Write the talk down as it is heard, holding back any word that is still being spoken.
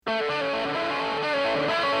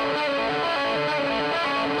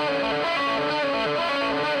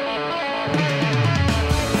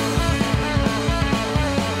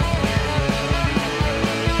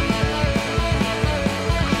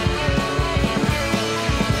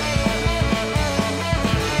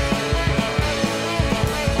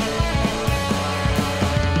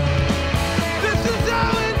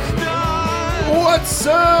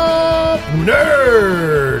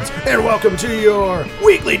nerds, and welcome to your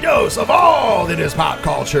weekly dose of all that is pop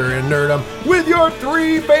culture and nerdom with your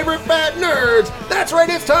three favorite fat nerds. That's right,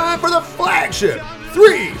 it's time for the flagship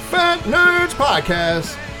Three Fat Nerds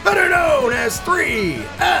podcast, better known as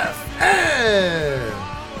 3FN.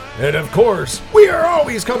 And of course, we are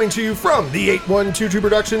always coming to you from the 8122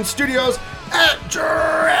 Production Studios at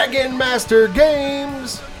Dragon Master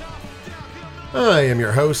Games. I am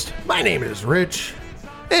your host. My name is Rich.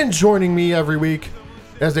 And joining me every week,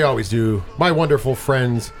 as they always do, my wonderful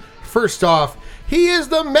friends. First off, he is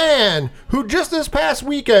the man who just this past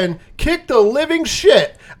weekend kicked the living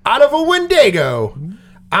shit out of a Wendigo.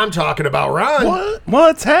 I'm talking about Ron.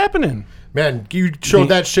 What's happening? Man, you showed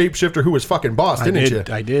that shapeshifter who was fucking boss, didn't you?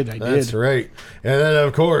 I did. That's right. And then,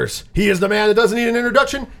 of course, he is the man that doesn't need an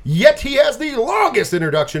introduction, yet he has the longest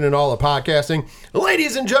introduction in all of podcasting.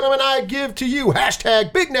 Ladies and gentlemen, I give to you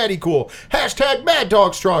hashtag Big Natty Cool, hashtag Mad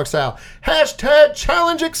Dog Strong Style, hashtag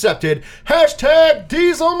Challenge Accepted, hashtag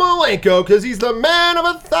Diesel Malenko, because he's the man of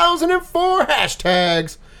 1,004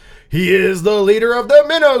 hashtags. He is the leader of the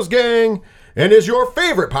Minnows Gang and is your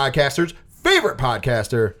favorite podcaster's favorite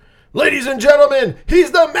podcaster. Ladies and gentlemen,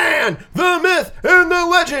 he's the man, the myth, and the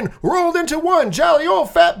legend rolled into one jolly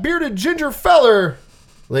old fat bearded ginger feller.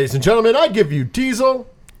 Ladies and gentlemen, I give you Diesel.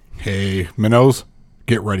 Hey, Minnows,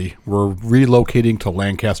 get ready. We're relocating to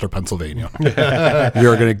Lancaster, Pennsylvania.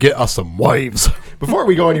 You're going to get us some wives. Before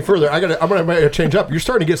we go any further, I'm gonna change up. You're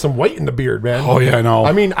starting to get some white in the beard, man. Oh, yeah, I know.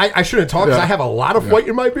 I mean, I shouldn't talk because I have a lot of white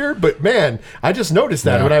in my beard, but man, I just noticed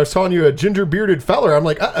that when I was telling you a ginger bearded feller. I'm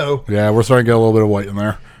like, uh-oh. Yeah, we're starting to get a little bit of white in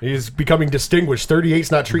there. He's becoming distinguished. 38's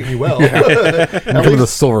not treating you well. Becoming the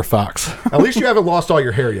silver fox. At least you haven't lost all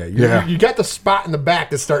your hair yet. You got the spot in the back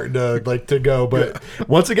that's starting to go. But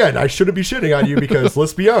once again, I shouldn't be shitting on you because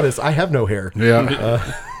let's be honest, I have no hair. Yeah,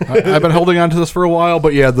 I've been holding on to this for a while,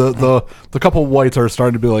 but yeah, the couple whites are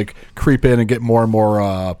starting to be like creep in and get more and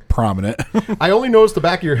more prominent. I only noticed the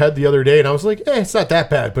back of your head the other day, and I was like, it's not that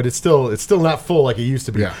bad, but it's still not full like it used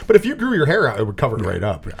to be. Yeah. But if you grew your hair out, it would cover it right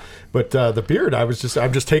up. Yeah. But the beard, I'm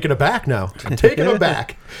just taking it back now. I'm taking him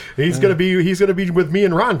back. He's gonna be with me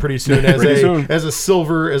and Ron pretty soon as a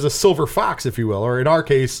silver fox, if you will, or in our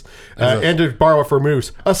case, and to borrow for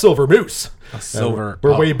moose, a silver moose. A silver.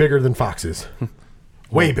 We're way bigger than foxes,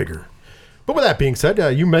 way bigger. But with that being said,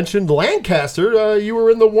 you mentioned Lancaster. You were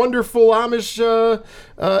in the wonderful Amish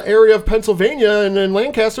area of Pennsylvania, and in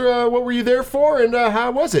Lancaster, what were you there for, and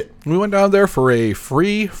how was it? We went down there for a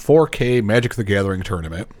free 4K Magic the Gathering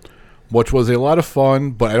tournament, which was a lot of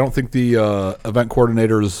fun, but I don't think the event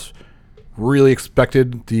coordinators really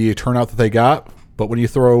expected the turnout that they got. But when you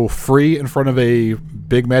throw free in front of a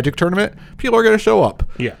big Magic tournament, people are going to show up.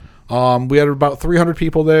 Yeah. We had about 300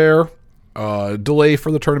 people there. Delay for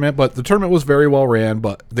the tournament, but the tournament was very well ran,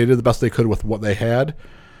 but they did the best they could with what they had.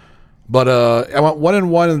 But I went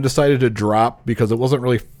 1-1 and decided to drop because it wasn't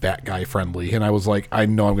really fat guy friendly, and I was like, I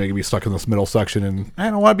know I'm going to be stuck in this middle section, and I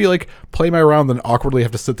don't want to be like play my round and awkwardly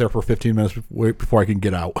have to sit there for 15 minutes before I can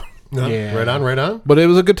get out. Yeah. Right on. But it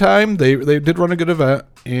was a good time. They did run a good event,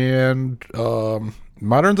 and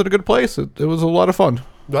Modern's at a good place. It was a lot of fun.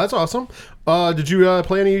 That's awesome. Did you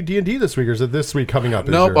play any D&D this week, or is it this week coming up?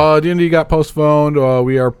 Nope. D&D got postponed.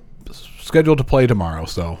 We are scheduled to play tomorrow,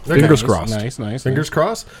 so fingers crossed. Nice. Fingers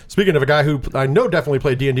crossed. Speaking of a guy who I know definitely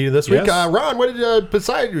played D&D this week, Ron, what did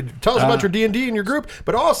tell us about your D&D and your group,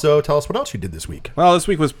 but also tell us what else you did this week. Well, this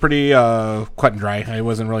week was pretty cut and dry. It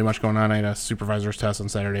wasn't really much going on. I had a supervisor's test on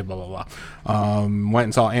Saturday, blah, blah, blah. Went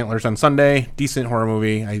and saw Antlers on Sunday. Decent horror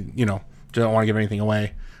movie. I don't want to give anything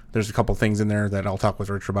away. There's a couple things in there that I'll talk with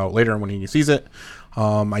Rich about later when he sees it.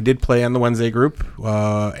 I did play on the Wednesday group,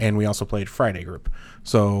 and we also played Friday group.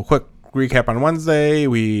 So, quick recap on Wednesday.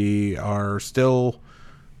 We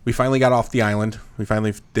finally got off the island. We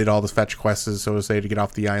finally did all the fetch quests, so to say, to get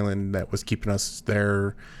off the island that was keeping us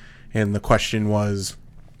there. And the question was,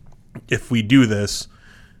 if we do this,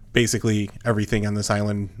 basically everything on this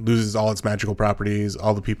island loses all its magical properties.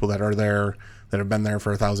 All the people that are there, that have been there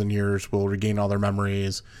for 1,000 years, will regain all their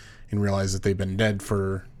memories and realize that they've been dead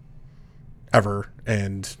for ever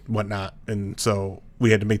and whatnot. And so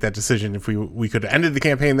we had to make that decision if we could have ended the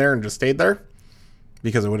campaign there and just stayed there,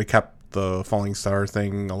 because it would have kept the Falling Star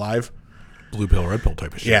thing alive. Blue pill, red pill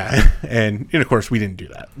type of shit. Yeah, and of course we didn't do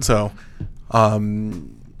that. So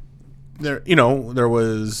there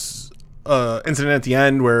was incident at the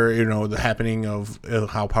end where the happening of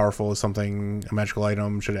how powerful is something, a magical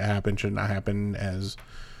item, should it happen, should it not happen, as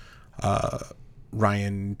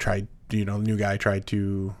Ryan tried, the new guy tried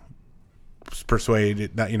to persuade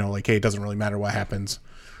it that, hey, it doesn't really matter what happens.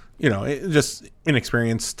 It just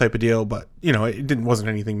inexperienced type of deal, but it wasn't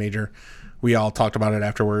anything major. we all talked about it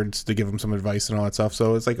afterwards to give them some advice and all that stuff.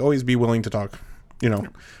 So it's like always be willing to talk,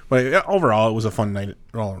 But overall, it was a fun night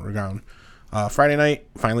all around. Friday night,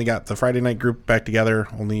 finally got the Friday night group back together.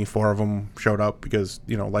 Only 4 of them showed up because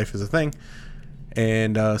life is a thing.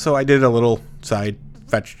 And so I did a little side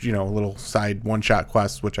fetch, a little side one-shot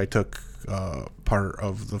quest, which I took part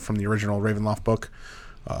of from the original Ravenloft book,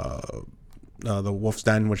 the Wolf's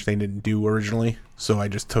Den, which they didn't do originally. So I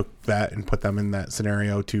just took that and put them in that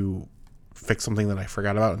scenario to fix something that I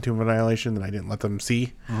forgot about in Tomb of Annihilation that I didn't let them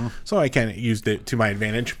see. So I kind of used it to my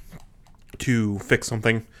advantage to fix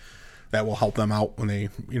something that will help them out when they,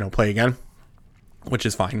 play again, which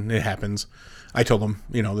is fine. It happens. I told them,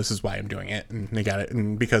 this is why I'm doing it, and they got it.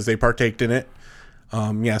 And because they partaked in it,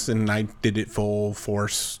 yes, and I did it full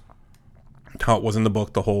force, how it was in the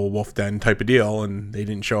book, the whole Wolf Den type of deal, and they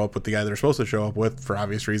didn't show up with the guy they're supposed to show up with for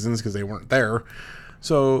obvious reasons because they weren't there.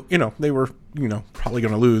 So, they were, probably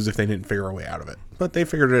going to lose if they didn't figure a way out of it. But they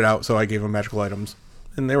figured it out, so I gave them magical items,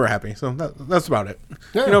 and they were happy. So that's about it.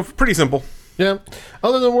 Yeah. Pretty simple. Yeah.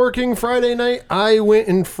 Other than working Friday night, I went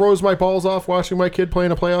and froze my balls off watching my kid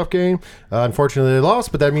playing a playoff game. Unfortunately, they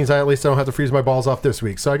lost, but that means I at least don't have to freeze my balls off this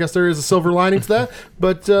week. So I guess there is a silver lining to that.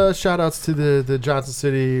 But shout outs to the Johnson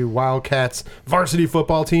City Wildcats varsity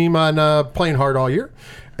football team on playing hard all year.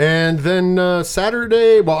 And then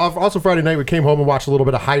Saturday, also Friday night, we came home and watched a little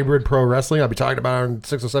bit of hybrid pro wrestling. I'll be talking about it on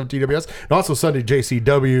 607 TWS. And also Sunday,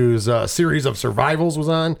 JCW's series of survivals was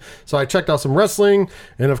on. So I checked out some wrestling.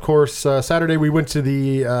 And of course, Saturday, we went to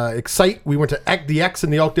the Excite. We went to the X in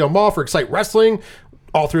the Oakdale Mall for Excite Wrestling.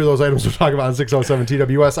 All 3 of those items we'll talk about on 607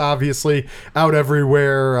 TWS, obviously out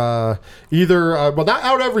everywhere. Not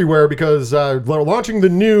out everywhere because they're launching the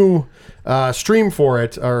new stream for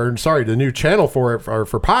it, the new channel for it for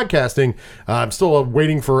podcasting. I'm still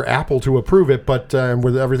waiting for Apple to approve it, but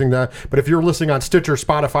with everything but if you're listening on Stitcher,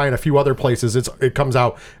 Spotify, and a few other places, it comes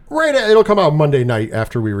out it'll come out Monday night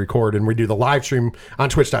after we record, and we do the live stream on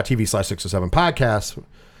twitch.tv/607 podcast.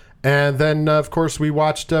 And then, of course, we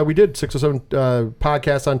did 607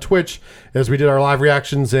 podcasts on Twitch as we did our live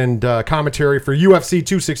reactions and commentary for UFC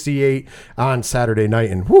 268 on Saturday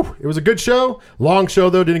night. And it was a good show. Long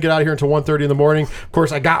show, though. Didn't get out of here until 1:30 in the morning. Of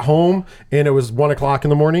course, I got home and it was 1 o'clock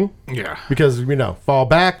in the morning. Yeah. Because, fall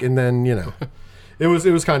back and then, it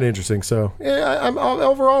was kind of interesting. So, yeah,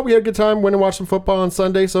 overall, we had a good time. Went and watched some football on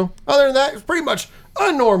Sunday. So, other than that, it's pretty much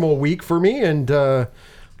a normal week for me. And,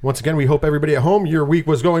 once again, we hope everybody at home, your week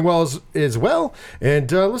was going well as well.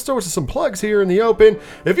 And let's throw some plugs here in the open.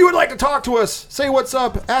 If you would like to talk to us, say what's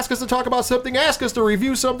up, ask us to talk about something, ask us to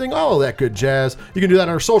review something, all of that good jazz. You can do that on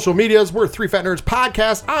our social medias. We're 3 Fat Nerds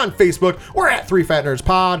Podcast on Facebook. We're at 3 Fat Nerds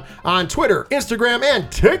Pod on Twitter, Instagram,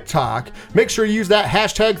 and TikTok. Make sure you use that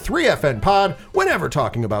hashtag 3FN whenever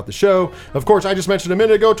talking about the show. Of course, I just mentioned a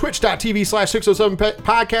minute ago, twitch.tv/607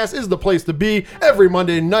 podcast is the place to be. Every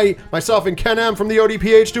Monday night, myself and Ken M from the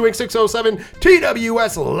ODPH doing 607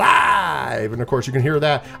 TWS live. And of course, you can hear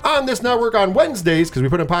that on this network on Wednesdays because we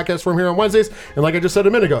put in podcast form here on Wednesdays. And like I just said a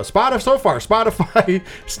minute ago, Spotify,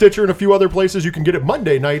 Stitcher, and a few other places. You can get it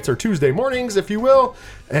Monday nights or Tuesday mornings, if you will.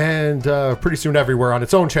 And pretty soon everywhere on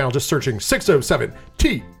its own channel, just searching 607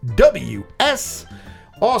 TWS.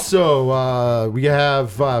 Also, we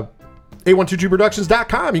have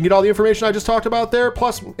 812productions.com. You can get all the information I just talked about there,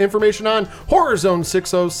 plus information on Horror Zone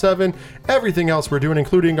 607, everything else we're doing,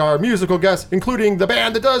 including our musical guests, including the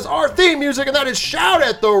band that does our theme music, and that is Shout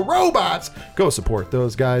at the Robots. Go support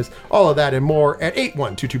those guys. All of that and more at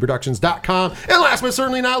 812productions.com. And last but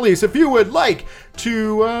certainly not least, if you would like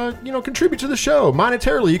to contribute to the show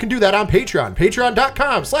monetarily, you can do that on Patreon.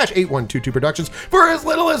 Patreon.com/812productions. For as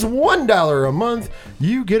little as $1 a month,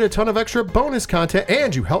 you get a ton of extra bonus content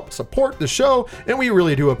and you help support the show, and we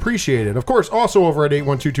really do appreciate it. Of course, also over at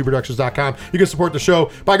 812productions.com, you can support the show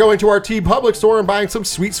by going to our TeePublic store and buying some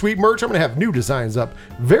sweet merch. I'm going to have new designs up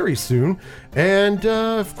very soon. And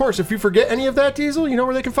of course, if you forget any of that, Diesel, you know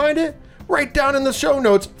where they can find it? Right down in the show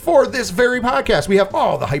notes for this very podcast. We have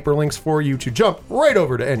all the hyperlinks for you to jump right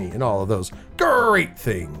over to any and all of those great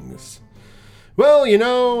things. Well,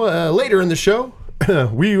 later in the show,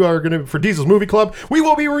 we are going to, for Diesel's Movie Club, we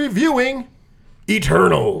will be reviewing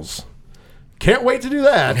Eternals. Can't wait to do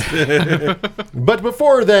that. But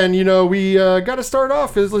before then, we got to start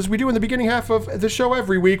off as we do in the beginning half of the show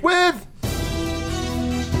every week with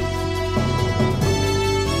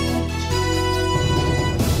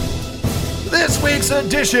this week's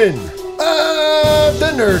edition of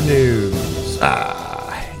the Nerd News.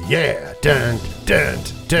 Yeah. Dun, dun,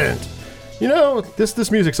 dun.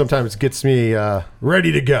 This music sometimes gets me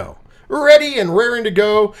ready to go. Ready and raring to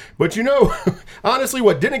go. But honestly,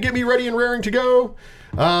 what didn't get me ready and raring to go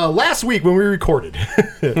Last week when we recorded,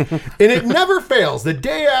 and it never fails, the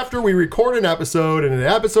day after we record an episode and an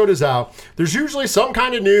episode is out, there's usually some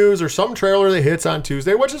kind of news or some trailer that hits on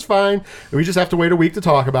Tuesday, which is fine. And we just have to wait a week to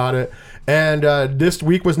talk about it. And this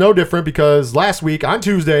week was no different because last week on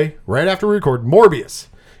Tuesday, right after we recorded, Morbius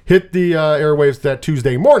hit the airwaves that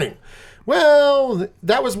Tuesday morning. Well,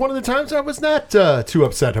 that was one of the times I was not too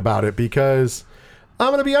upset about it because I'm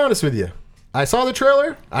going to be honest with you. I saw the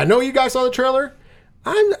trailer. I know you guys saw the trailer.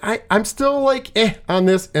 I'm still like on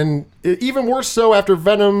this, and even worse so after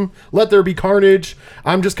Venom Let There Be Carnage.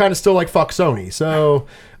 I'm just kind of still like fuck Sony. So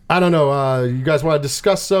I don't know. You guys want to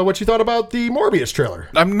discuss what you thought about the Morbius trailer?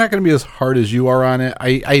 I'm not going to be as hard as you are on it.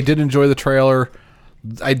 I did enjoy the trailer.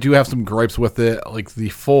 I do have some gripes with it, like the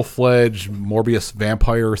full-fledged Morbius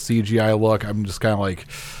vampire CGI look. I'm just kind of like,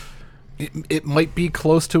 it might be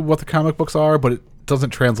close to what the comic books are, but it doesn't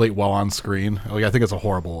translate well on screen. Like, I think it's a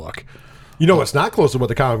horrible look. You know what's not close to what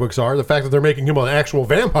the comic books are? The fact that they're making him an actual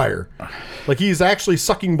vampire. Like, he's actually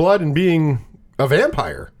sucking blood and being a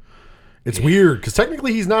vampire. It's weird, because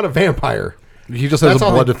technically he's not a vampire. He just has a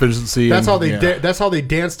blood deficiency. That's how they that's how they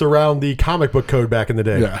danced around the comic book code back in the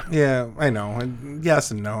day. Yeah, I know.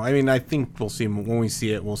 Yes and no. I mean, I think we'll see when we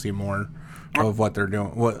see it. We'll see more of what they're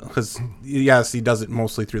doing. Because yes, he does it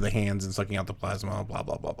mostly through the hands and sucking out the plasma. Blah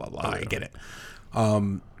blah blah blah blah. I get it.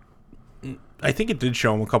 I think it did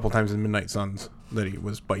show him a couple times in Midnight Suns that he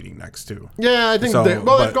was biting next to. Yeah, I think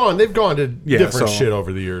they've gone to different shit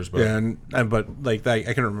over the years. But. Yeah, but like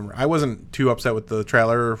I can remember, I wasn't too upset with the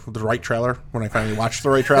trailer, the right trailer, when I finally watched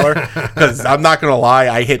the right trailer. Because I'm not gonna lie,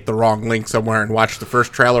 I hit the wrong link somewhere and watched the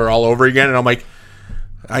first trailer all over again, and I'm like,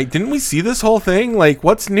 didn't we see this whole thing? Like,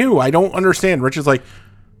 what's new? I don't understand. Rich is like,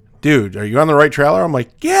 dude, are you on the right trailer? I'm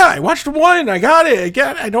like, yeah, I watched one. I got it.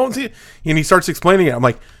 I don't see it. And he starts explaining it. I'm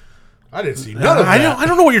like, I didn't see none of that. I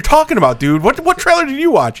don't know what you're talking about, dude. What trailer did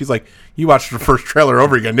you watch? He's like, you watched the first trailer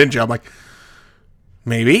over again, didn't you? I'm like,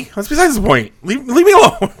 maybe. That's besides the point. Leave me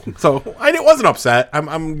alone. So I wasn't upset.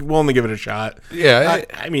 I'm willing to give it a shot. Yeah.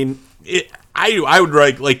 I mean, I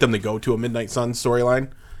would like them to go to a Midnight Suns storyline.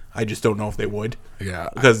 I just don't know if they would. Yeah.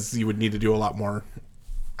 Because you would need to do a lot more.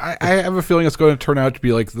 I have a feeling it's going to turn out to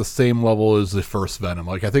be like the same level as the first Venom.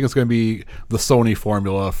 Like, I think it's going to be the Sony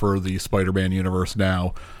formula for the Spider-Man universe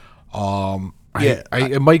now.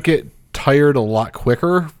 It might get tired a lot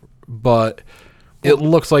quicker, but it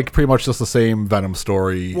looks like pretty much just the same Venom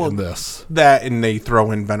story in this. That, and they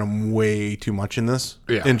throw in Venom way too much in this,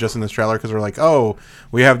 in this trailer, because they're like, oh,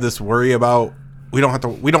 we have this worry about we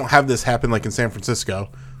don't have this happen like in San Francisco.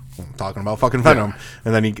 I'm talking about fucking Venom,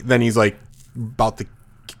 and then he's like about to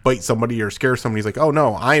bite somebody or scare somebody. He's like, oh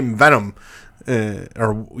no, I'm Venom,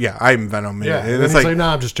 I'm Venom. Yeah, and it's like, no,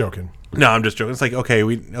 I'm just joking. No, I'm just joking. It's like, okay,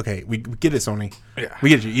 we get it, Sony. Yeah. We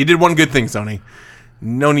get you. You did one good thing, Sony.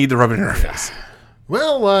 No need to rub it in our face.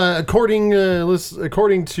 Well, according to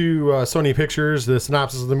Sony Pictures, the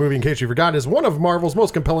synopsis of the movie, in case you forgot, is one of Marvel's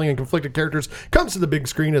most compelling and conflicted characters comes to the big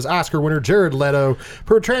screen as Oscar winner Jared Leto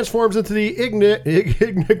transforms into the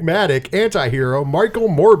enigmatic anti-hero Michael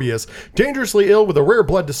Morbius, dangerously ill with a rare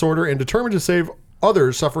blood disorder and determined to save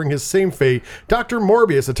others suffering his same fate. Dr.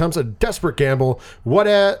 Morbius attempts a desperate gamble. What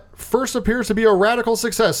at first appears to be a radical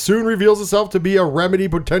success soon reveals itself to be a remedy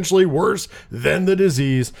potentially worse than the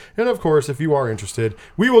disease. And of course, if you are interested,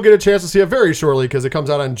 we will get a chance to see it very shortly because it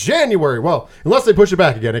comes out on January. Well, unless they push it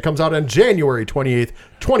back again, it comes out on January 28th,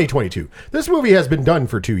 2022. This movie has been done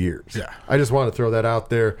for 2 years. Yeah. I just want to throw that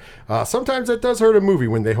out there. Sometimes that does hurt a movie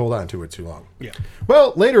when they hold on to it too long. Yeah.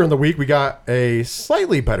 Well, later in the week, we got a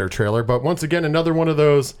slightly better trailer, but once again, another one of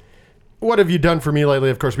those, what have you done for me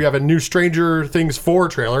lately? Of course, we have a new Stranger Things 4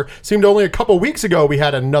 trailer. Seemed only a couple weeks ago we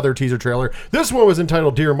had another teaser trailer. This one was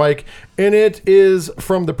entitled Dear Mike, and it is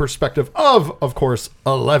from the perspective of course,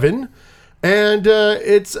 Eleven. And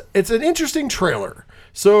it's an interesting trailer.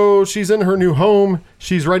 So she's in her new home.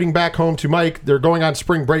 She's writing back home to Mike. They're going on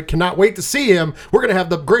spring break. Cannot wait to see him. We're going to have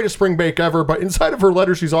the greatest spring break ever. But inside of her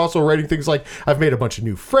letter, she's also writing things like, I've made a bunch of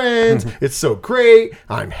new friends. It's so great.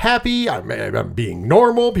 I'm happy. I'm being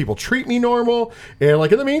normal. People treat me normal. And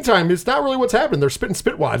like in the meantime, it's not really what's happening. They're spitting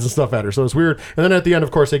spitwads and stuff at her. So it's weird. And then at the end,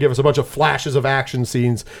 of course, they give us a bunch of flashes of action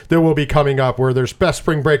scenes that will be coming up where there's best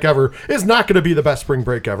spring break ever is not going to be the best spring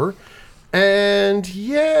break ever. And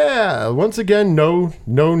yeah, once again, no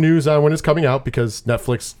news on when it's coming out because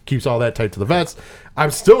Netflix keeps all that tight to the vets.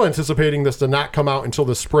 I'm still anticipating this to not come out until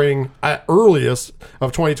the spring at earliest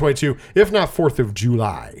of 2022, if not 4th of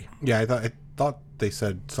July. Yeah, I thought they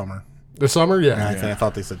said summer. The summer, yeah. I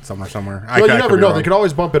thought they said summer somewhere. Well, you never know. They could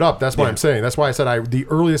always bump it up. That's what I'm saying. That's why I said the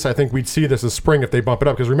earliest I think we'd see this is spring if they bump it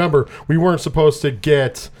up. Because remember, we weren't supposed to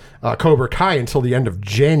get Cobra Kai until the end of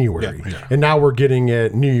January, and now we're getting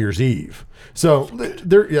it New Year's Eve. So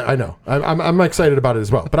I know. I'm excited about it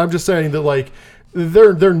as well. But I'm just saying that like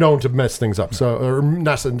they're known to mess things up. So or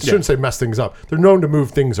not shouldn't say mess things up. They're known to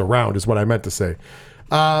move things around is what I meant to say.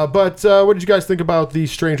 But what did you guys think about the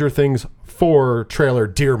Stranger Things 4 trailer,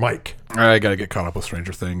 Dear Mike? I got to get caught up with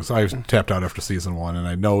Stranger Things. I tapped out after season 1, and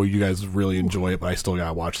I know you guys really enjoy it, but I still got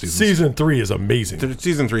to watch season 3 is amazing.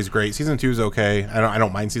 Season 3 is great. Season 2 is okay. I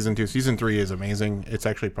don't mind season 2. Season 3 is amazing. It's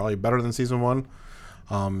actually probably better than season 1.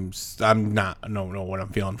 I'm not know what I'm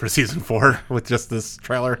feeling for season 4 with just this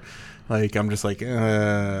trailer. Like I'm just like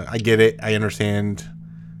I get it. I understand.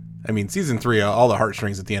 I mean, season 3, all the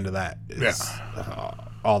heartstrings at the end of that is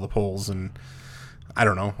all the polls, and I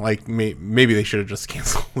don't know. Like maybe they should have just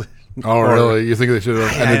canceled it. Oh, really? You think they should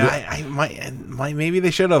have ended maybe they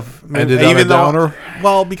should have ended on a downer?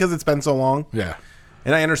 Well, because it's been so long. Yeah.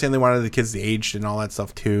 And I understand they wanted the kids to age and all that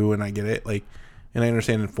stuff too, and I get it. Like, and I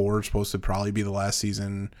understand that 4 is supposed to probably be the last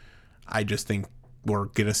season. I just think we'll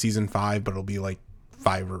get a season 5, but it'll be like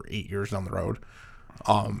 5 or 8 years down the road.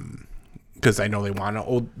 Because I know they want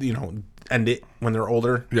to end it when they're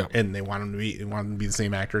older. Yeah. And they want them to be the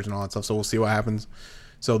same actors and all that stuff. So we'll see what happens.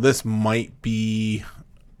 So this might be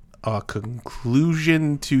a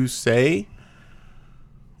conclusion to say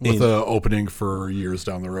with the opening for years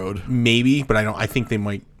down the road. Maybe, but I think they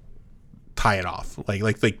might tie it off,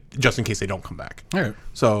 like just in case they don't come back. All right.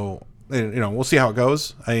 So we'll see how it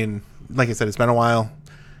goes. I mean, like I said, it's been a while.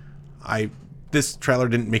 This trailer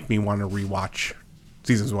didn't make me want to rewatch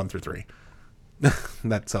seasons 1 through 3.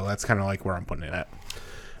 That's kind of like where I'm putting it at.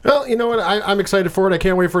 Well, you know what? I'm excited for it. I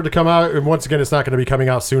can't wait for it to come out. And once again, it's not going to be coming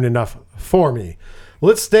out soon enough for me.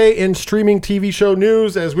 Let's stay in streaming TV show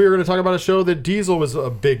news, as we are going to talk about a show that Diesel was a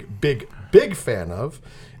big fan of.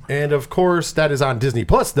 And, of course, that is on Disney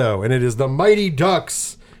Plus, though. And it is the Mighty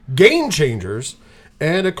Ducks Game Changers.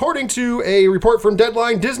 And according to a report from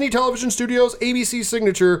Deadline, Disney Television Studios' ABC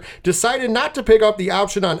Signature decided not to pick up the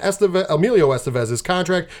option on Emilio Estevez's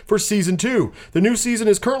contract for Season 2. The new season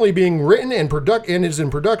is currently being written and is in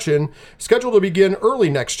production, scheduled to begin early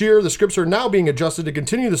next year. The scripts are now being adjusted to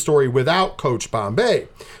continue the story without Coach Bombay.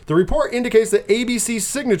 The report indicates that ABC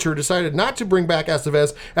Signature decided not to bring back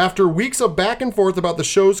Estevez after weeks of back and forth about the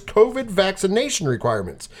show's COVID vaccination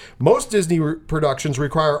requirements. Most Disney productions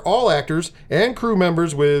require all actors and crew members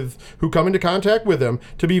who come into contact with them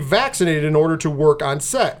to be vaccinated in order to work on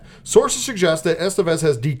set. Sources suggest that Estevez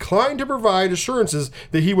has declined to provide assurances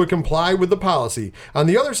that he would comply with the policy. On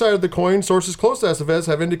the other side of the coin, sources close to Estevez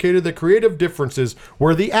have indicated that creative differences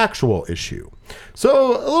were the actual issue.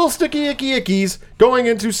 So, a little sticky ickies going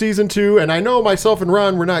into season 2, and I know myself and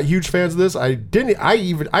Ron were not huge fans of this. I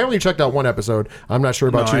only checked out one episode. I'm not sure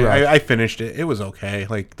about you, Ron. I finished it. It was okay.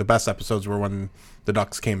 Like, the best episodes were when the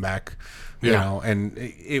Ducks came back. You know, and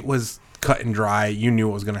it was cut and dry. You knew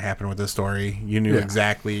what was going to happen with this story. You knew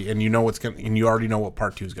exactly, and you already know what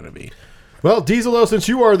part 2 is going to be. Well, Diesel, since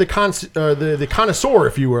you are the connoisseur,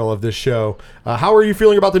 if you will, of this show, how are you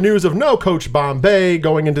feeling about the news of no Coach Bombay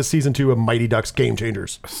going into season 2 of Mighty Ducks Game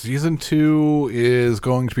Changers? Season 2 is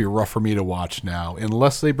going to be rough for me to watch now,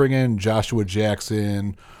 unless they bring in Joshua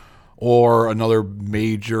Jackson or another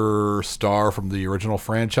major star from the original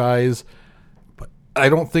franchise. I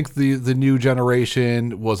don't think the new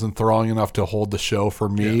generation was enthralling enough to hold the show for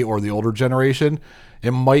me or the older generation.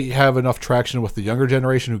 It might have enough traction with the younger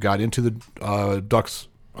generation who got into the Ducks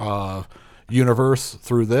universe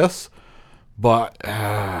through this, but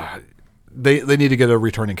they need to get a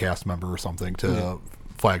returning cast member or something to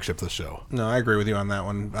flagship the show. No, I agree with you on that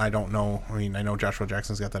one. I don't know. I mean, I know Joshua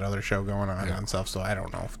Jackson's got that other show going on and stuff, so I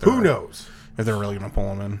don't know. Who knows? If they're really going to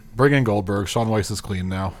pull him in. Bring in Goldberg. Shawn Weiss is clean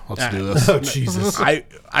now. Let's do this. Oh, Jesus.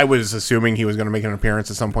 I was assuming he was going to make an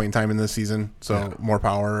appearance at some point in time in this season. So more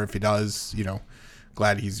power if he does.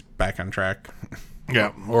 Glad he's back on track.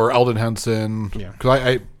 Yeah. Or Eldon Henson. Yeah. Because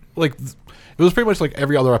I like, it was pretty much like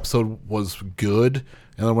every other episode was good.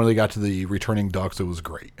 And then when they got to the returning Ducks, it was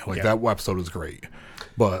great. Like that episode was great.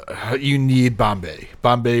 But you need Bombay.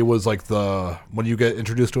 Bombay was like when you get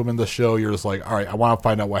introduced to him in the show, you're just like, all right, I want to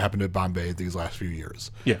find out what happened to Bombay these last few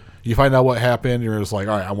years. Yeah. You find out what happened, you're just like,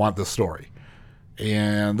 all right, I want this story.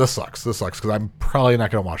 And this sucks. This sucks because I'm probably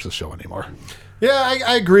not going to watch this show anymore. Yeah,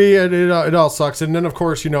 I agree. It all sucks. And then, of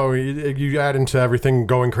course, you add into everything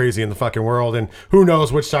going crazy in the fucking world, and who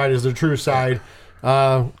knows which side is the true side.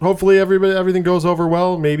 Hopefully everything goes over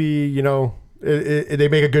well. Maybe, they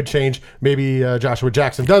make a good change. Maybe Joshua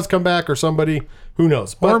Jackson does come back or somebody. Who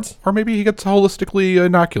knows? But, or maybe he gets holistically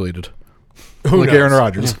inoculated. Who like knows? Aaron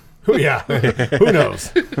Rodgers. Who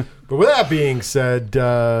knows? But with that being said,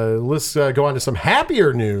 let's go on to some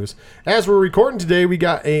happier news. As we're recording today, we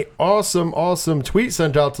got a awesome tweet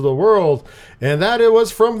sent out to the world, and that it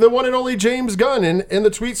was from the one and only James Gunn, and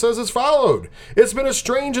the tweet says as followed: "It's been a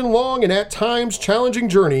strange and long and at times challenging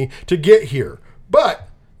journey to get here, but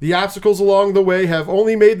the obstacles along the way have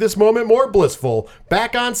only made this moment more blissful.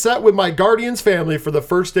 Back on set with my Guardians family for the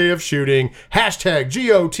first day of shooting. Hashtag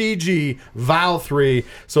GOTG Vol 3.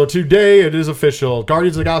 So today it is official.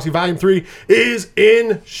 Guardians of the Galaxy Volume 3 is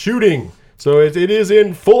in shooting. So it is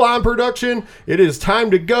in full-on production. It is time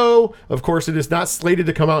to go. Of course, it is not slated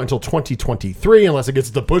to come out until 2023 unless it gets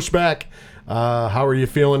the pushback. How are you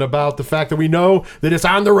feeling about the fact that we know that it's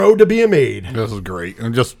on the road to being made? This is great.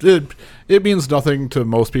 And just it means nothing to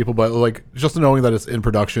most people, but like just knowing that it's in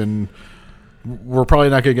production, we're probably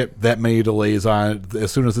not going to get that many delays on it.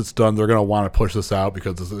 As soon as it's done, they're going to want to push this out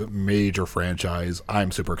because it's a major franchise.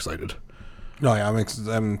 I'm super excited. No, yeah,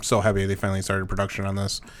 I'm so happy they finally started production on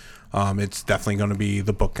this. It's definitely going to be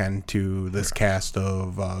the bookend to this cast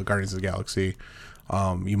of Guardians of the Galaxy.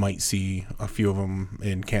 You might see a few of them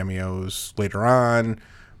in cameos later on,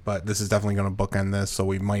 but this is definitely going to bookend this, so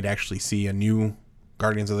we might actually see a new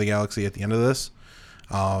Guardians of the Galaxy at the end of this.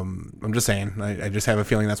 I'm just saying, I just have a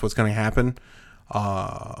feeling that's what's going to happen,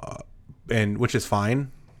 and which is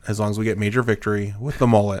fine as long as we get major victory with the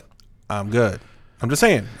mullet. I'm good. I'm just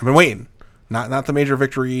saying, I've been waiting. Not the major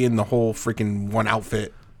victory in the whole freaking one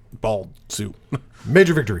outfit bald suit.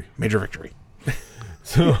 Major victory. Major victory.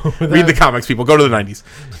 So read the comics, people. Go to the 90s.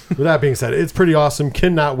 With that being said, it's pretty awesome.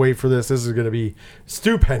 Cannot wait for this. This is going to be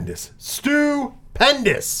stupendous.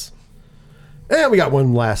 Stupendous. And we got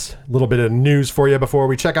one last little bit of news for you before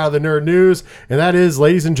we check out the nerd news. And that is,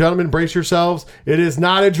 ladies and gentlemen, brace yourselves. It is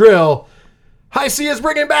not a drill. High C is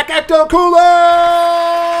bringing back Ecto Cooler!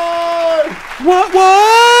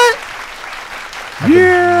 What? I've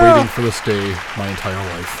been waiting for this day my entire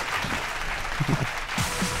life.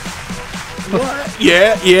 What?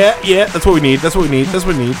 Yeah. That's what we need.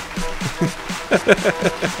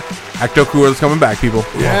 Ecto Cooler's coming back, people.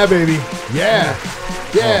 Yeah, baby. Yeah.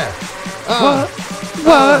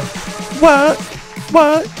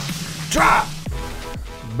 What? Drop!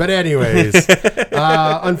 But anyways,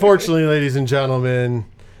 unfortunately, ladies and gentlemen,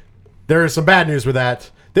 there is some bad news with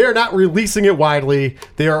that. They are not releasing it widely.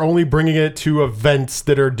 They are only bringing it to events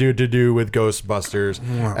that are due to do with Ghostbusters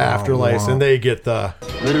Afterlife, and they get the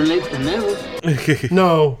Literally the news.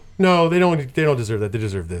 no, they don't deserve that. They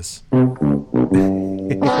deserve this.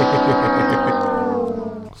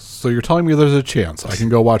 So you're telling me there's a chance I can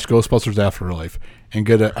go watch Ghostbusters Afterlife and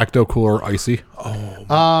get an Ecto Cooler icy?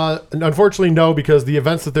 Unfortunately, no, because the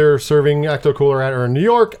events that they're serving Ecto Cooler at are in New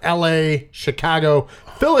York, LA, Chicago,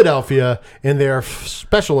 Philadelphia, and they are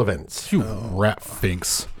special events. You rat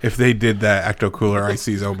finks. If they did that Ecto Cooler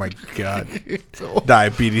ices, oh my god.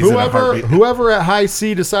 Diabetes in a heartbeat. Whoever at High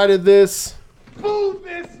C decided this. Move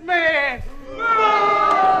this man!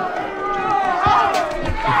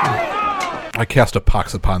 I cast a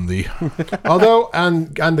pox upon thee. Although,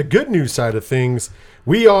 on the good news side of things,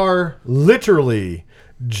 we are literally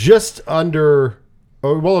just under,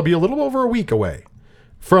 it'll be a little over a week away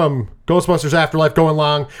from Ghostbusters Afterlife going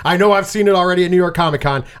long. I know I've seen it already at New York Comic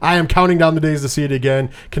Con. I am counting down the days to see it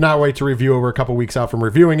again. Cannot wait to review it. We're a couple weeks out from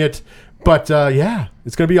reviewing it. But yeah,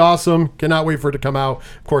 it's going to be awesome. Cannot wait for it to come out.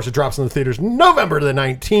 Of course, it drops in the theaters November the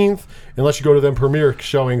 19th, unless you go to them premiere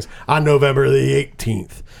showings on November the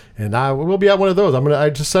 18th. And we'll be at one of those.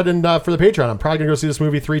 I just said for the Patreon, I'm probably going to go see this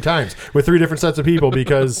movie 3 times with 3 different sets of people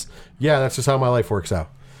because, yeah, that's just how my life works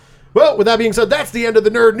out. Well, with that being said, that's the end of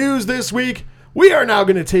the nerd news this week. We are now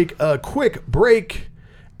going to take a quick break.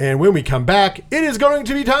 And when we come back, it is going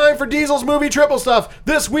to be time for Diesel's Movie Triple Stuff.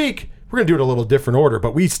 This week, we're going to do it a little different order,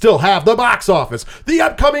 but we still have the box office, the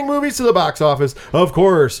upcoming movies to the box office. Of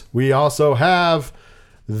course, we also have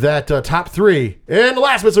that top 3. And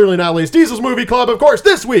last but certainly not least, Diesel's Movie Club, of course,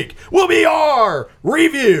 this week will be our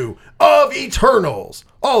review of Eternals.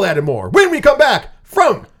 All that and more when we come back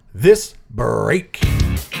from this break.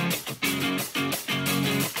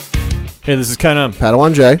 Hey, this is Ken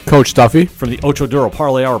Padawan J. Coach Stuffy. from the Ocho Duro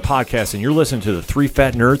Parlay Hour podcast, and you're listening to the 3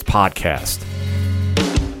 Fat Nerds podcast.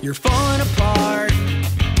 You're falling apart,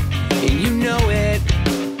 and you know it.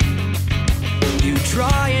 You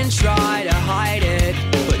try to hide it,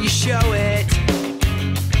 but you show it.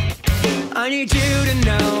 I need you to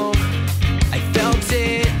know I felt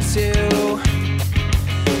it too,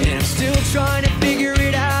 and I'm still trying to figure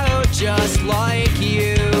it out just like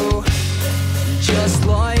you.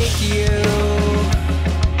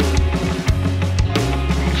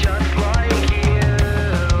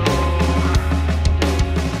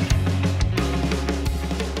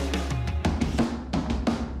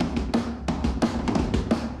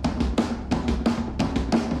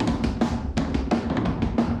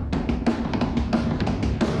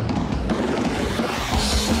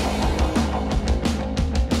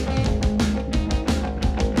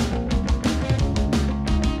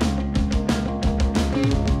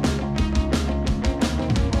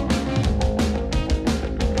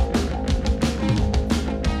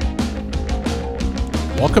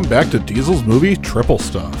 Welcome back to Diesel's movie Triple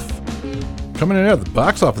Stuff. Coming in at the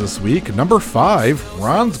box office this week, number 5,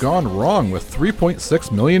 Ron's Gone Wrong with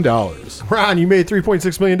 $3.6 million. Ron, you made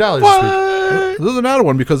 $3.6 million this week. This is another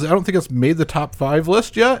one because I don't think it's made the top 5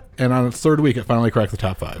 list yet, and on its third week it finally cracked the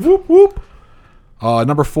top 5. Whoop, whoop.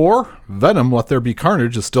 Number 4, Venom Let There Be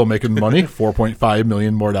Carnage is still making money, $4.5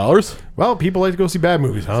 million more dollars. Well, people like to go see bad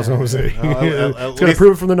movies. I was going to say. at It's going to least-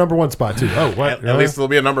 prove it from the number 1 spot, too. Oh, what? At least there'll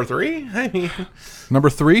be a number 3. I mean,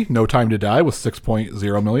 Number 3, No Time to Die with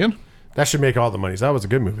 $6.0 million. That should make all the money. That was a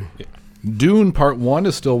good movie. Dune Part 1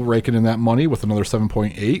 is still raking in that money with another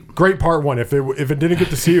 7.8. Great part 1. If it didn't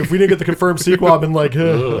get if we didn't get the confirmed sequel, I've been like,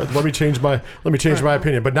 let me change my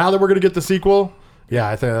opinion. But now that we're going to get the sequel, yeah,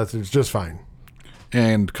 I think that's just fine.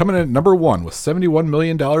 And coming in at number 1 with $71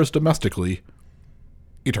 million domestically,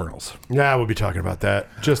 Eternals. Yeah, we'll be talking about that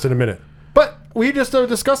just in a minute. But we just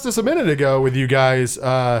discussed this a minute ago with you guys.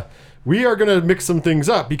 We are going to mix some things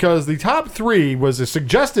up because the top 3 was a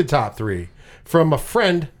suggested top 3 from a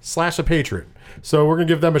friend / a patron. So we're going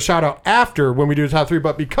to give them a shout out after when we do the top 3.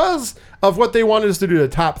 But because of what they wanted us to do the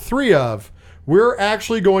top 3 of, we're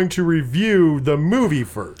actually going to review the movie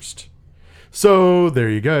first. So there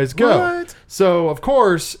you guys go. What? So, of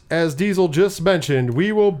course, as Diesel just mentioned,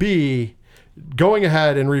 we will be going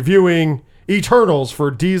ahead and reviewing Eternals for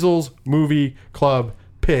Diesel's Movie Club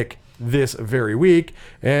pick this very week.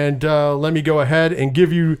 And let me go ahead and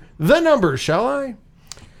give you the numbers, shall I?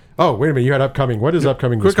 Oh, wait a minute. You had upcoming. What is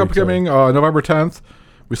upcoming this Quick week? upcoming, November 10th.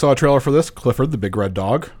 We saw a trailer for this, Clifford the Big Red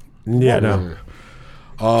Dog. Yeah, no.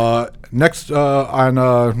 Next, on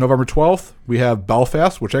November 12th, we have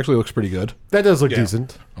Belfast, which actually looks pretty good. That does look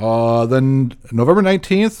decent. Then November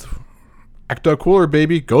 19th, Acta Cooler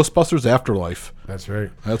Baby, Ghostbusters Afterlife. That's right.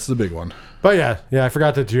 That's the big one. But yeah, I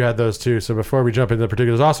forgot that you had those too. So before we jump into the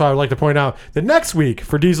particulars, also I would like to point out that next week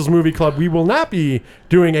for Diesel's Movie Club, we will not be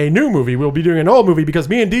doing a new movie. We'll be doing an old movie because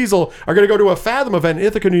me and Diesel are going to go to a Fathom event in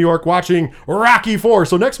Ithaca, New York, watching Rocky IV.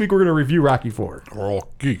 So next week we're going to review Rocky IV.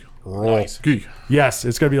 Rocky. Yes,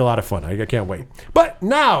 it's going to be a lot of fun. I can't wait. But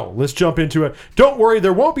now let's jump into it. Don't worry,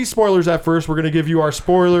 there won't be spoilers at first. We're going to give you our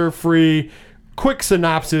spoiler-free, quick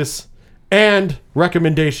synopsis and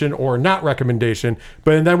recommendation or not recommendation,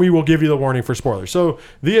 but then we will give you the warning for spoilers. So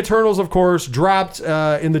The Eternals, of course, dropped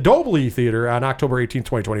in the Dolby Theater on October 18th,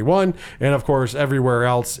 2021, and of course everywhere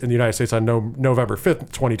else in the United States on November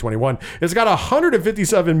 5th, 2021. It's got a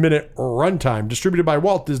 157-minute runtime, distributed by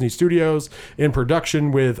Walt Disney Studios in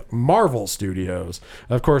production with Marvel Studios.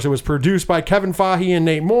 Of course, it was produced by Kevin Feige and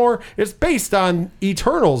Nate Moore. It's based on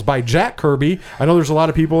Eternals by Jack Kirby. I know there's a lot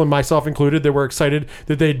of people, and myself included, that were excited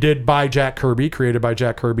that they did by Jack Kirby, created by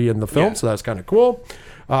Jack Kirby in the film, so that's kind of cool.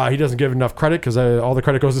 He doesn't give enough credit because all the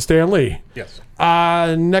credit goes to Stan Lee. yes.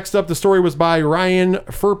 Next up, the story was by Ryan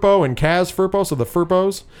Firpo and Kaz Firpo, so the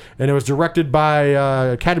Firpos, and it was directed by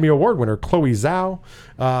Academy Award winner Chloe Zhao.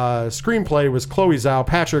 Screenplay was Chloe Zhao,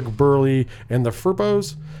 Patrick Burley, and the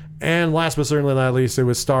Firpos. And last but certainly not least, it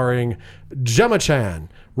was starring Gemma Chan,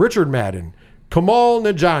 Richard Madden, Kamal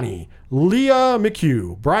Najani, Leah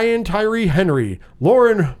McHugh, Brian Tyree Henry,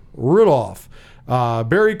 Lauren Rudolph,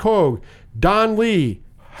 Barry Koch, Don Lee,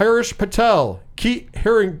 Harish Patel, Kit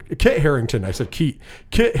Harington,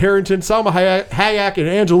 Salma Hayek, and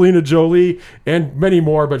Angelina Jolie, and many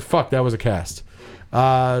more, but fuck, that was a cast.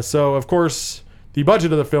 So, of course, the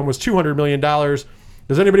budget of the film was $200 million.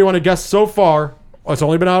 Does anybody want to guess so far, it's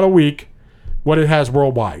only been out a week, what it has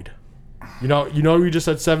worldwide? You know, you just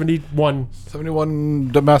said 71.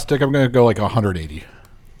 71 domestic, I'm going to go like 180.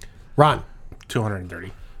 Ron.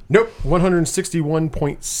 230. Nope,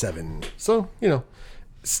 161.7. So,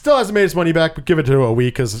 still hasn't made its money back, but give it to a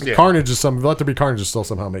week because Carnage is Let There Be Carnage is still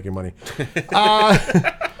somehow making money.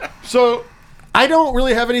 So, I don't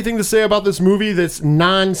really have anything to say about this movie that's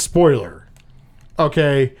non-spoiler.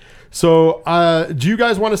 Okay, so do you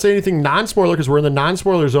guys want to say anything non-spoiler, because we're in the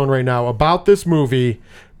non-spoiler zone right now, about this movie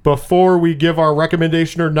before we give our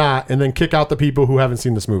recommendation or not, and then kick out the people who haven't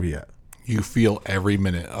seen this movie yet? You feel every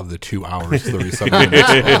minute of the 2 hours, 37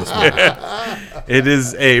 minutes of this movie. It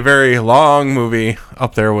is a very long movie,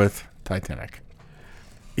 up there with Titanic.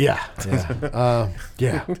 Yeah.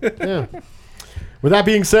 With that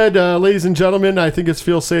being said, ladies and gentlemen, I think it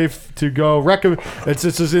feels safe to go.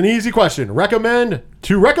 It's an easy question. Recommend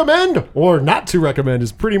or not to recommend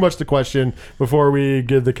is pretty much the question before we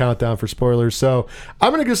give the countdown for spoilers. So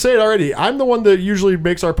I'm going to say it already. I'm the one that usually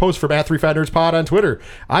makes our post for @3FatNerdsPod on Twitter.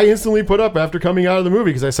 I instantly put up after coming out of the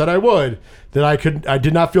movie, because I said I would, that I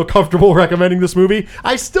did not feel comfortable recommending this movie.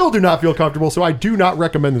 I still do not feel comfortable, so I do not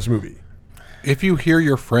recommend this movie. If you hear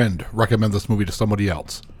your friend recommend this movie to somebody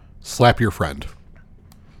else, slap your friend.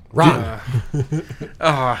 Ron.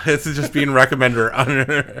 This is just being recommender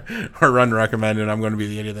or unrecommended. I'm going to be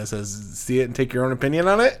the idiot that says see it and take your own opinion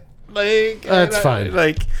on it. Like That's fine.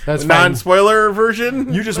 Like That's non-spoiler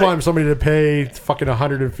version. You just want somebody to pay fucking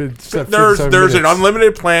 $150. There's an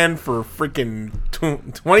unlimited plan for freaking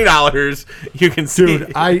 $20. You can see.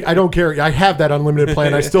 Dude, I don't care. I have that unlimited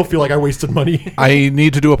plan. I still feel like I wasted money. I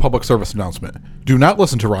need to do a public service announcement. Do not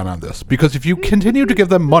listen to Ron on this, because if you continue to give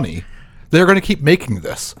them money, they're going to keep making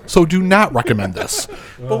this. So do not recommend this.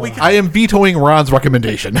 I am vetoing Ron's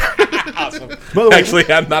recommendation. Awesome. By the way,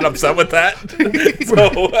 Actually, I'm not upset with that.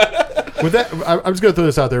 with that, I'm just going to throw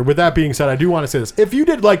this out there. With that being said, I do want to say this. If you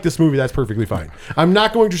did like this movie, that's perfectly fine. I'm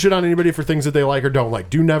not going to shit on anybody for things that they like or don't like.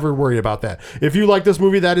 Do never worry about that. If you like this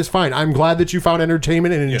movie, that is fine. I'm glad that you found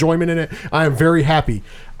entertainment and enjoyment in it. I am very happy.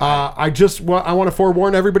 I want to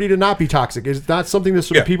forewarn everybody to not be toxic. It's not something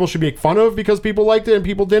that people should make fun of because people liked it and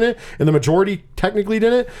people didn't, and the majority technically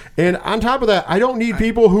didn't. And on top of that, I don't need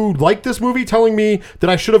people who like this movie telling me that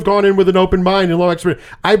I should have gone in with an open mind and low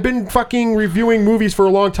expectations. I've been fucking reviewing movies for a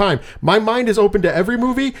long time. My mind is open to every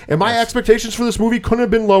movie, and my expectations for this movie couldn't have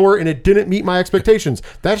been lower, and it didn't meet my expectations.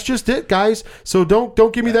 That's just it, guys. So don't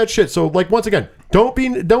give me that shit. So like once again, don't be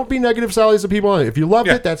negative Sally's to people on it. If you loved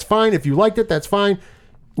it, that's fine. If you liked it, that's fine.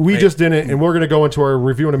 We just didn't, and we're going to go into our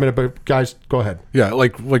review in a minute, but guys, go ahead. Yeah,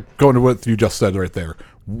 like going to what you just said right there.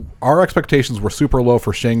 Our expectations were super low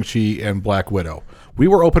for Shang-Chi and Black Widow. We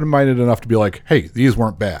were open-minded enough to be like, hey, these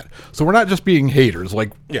weren't bad. So we're not just being haters.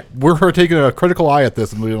 Like, we're taking a critical eye at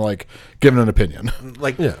this and we're like giving an opinion.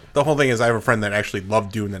 Like, the whole thing is I have a friend that actually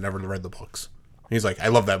loved Dune that never read the books. He's like, I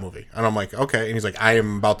love that movie. And I'm like, okay. And he's like, I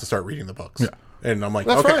am about to start reading the books. Yeah. And I'm like,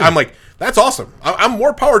 that's okay. Fine. I'm like, that's awesome. I'm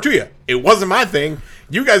more power to you. It wasn't my thing.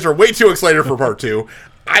 You guys are way too excited for part 2.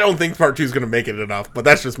 I don't think part 2 is going to make it enough, but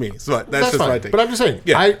that's just me. So that's just fine. my thing. But I'm just saying,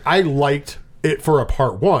 I liked it for a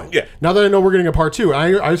part 1. Yeah. Now that I know we're getting a part 2,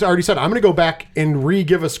 I already said I'm going to go back and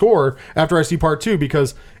re-give a score after I see part 2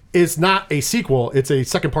 because it's not a sequel; it's a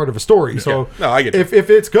second part of a story. So I get if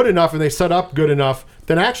it's good enough and they set up good enough,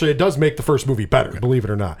 then actually it does make the first movie better, believe it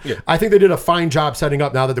or not. Yeah. I think they did a fine job setting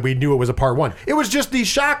up now that we knew it was a part 1. It was just the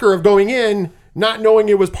shocker of going in not knowing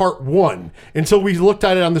it was part 1 until we looked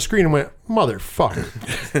at it on the screen and went,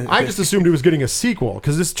 motherfucker. I just assumed it was getting a sequel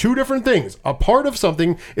because it's two different things. A part of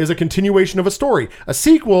something is a continuation of a story. A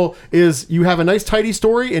sequel is you have a nice tidy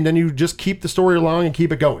story and then you just keep the story along and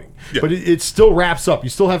keep it going. Yeah. But it still wraps up. You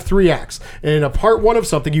still have 3 acts. And in a part 1 of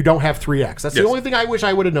something, you don't have 3 acts. That's the only thing I wish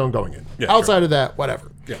I would have known going in. Yeah, outside of that, whatever.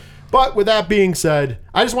 Yeah. But with that being said,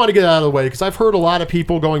 I just want to get it out of the way because I've heard a lot of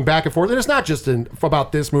people going back and forth. And it's not just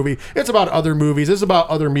about this movie. It's about other movies. It's about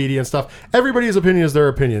other media and stuff. Everybody's opinion is their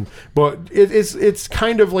opinion. But it's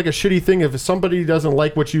kind of like a shitty thing. If somebody doesn't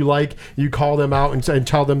like what you like, you call them out and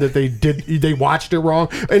tell them that they watched it wrong.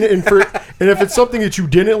 And if it's something that you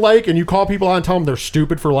didn't like and you call people out and tell them they're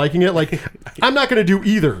stupid for liking it, like I'm not going to do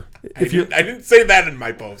either. I didn't say that in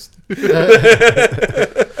my post.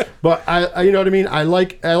 But I you know what I mean? I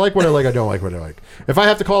like what I like. I don't like what I like. If I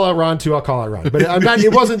have to call out Ron too, I'll call out Ron. But I'm not.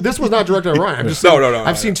 This was not directed at Ron. I'm just saying,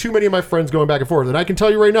 I've seen too many of my friends going back and forth, and I can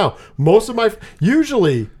tell you right now,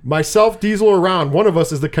 usually myself, Diesel, or Ron, one of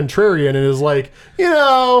us is the contrarian and is like,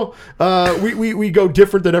 we go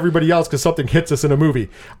different than everybody else because something hits us in a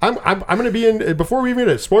movie. I'm going to be in before we even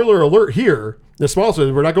get a spoiler alert here. The small,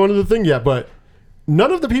 so we're not going to the thing yet, but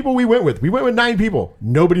none of the people we went with 9 people.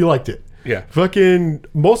 Nobody liked it. Yeah. Fucking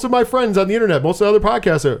most of my friends on the internet, most of the other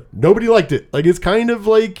podcasts, nobody liked it. Like, it's kind of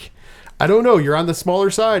like, I don't know, you're on the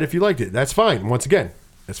smaller side if you liked it. Not fine. Once again,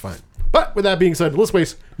 that's fine. But with that being said, let's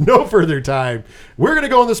waste no further time. We're going to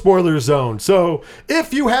go in the spoiler zone. So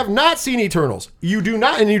if you have not seen Eternals, you do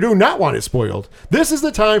not want it spoiled, this is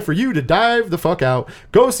the time for you to dive the fuck out,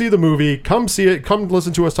 go see the movie, come see it, come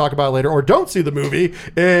listen to us talk about it later, or don't see the movie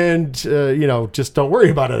and, just don't worry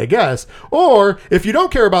about it, I guess. Or if you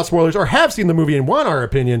don't care about spoilers or have seen the movie and want our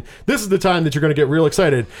opinion, this is the time that you're going to get real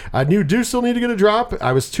excited. I do still need to get a drop.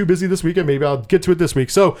 I was too busy this weekend. Maybe I'll get to it this week.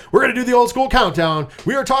 So we're going to do the old school countdown.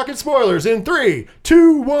 We are talking spoilers in 3,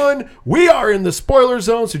 2, 1. We are in the spoiler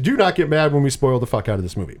zone, so do not get mad when we spoil the fuck out of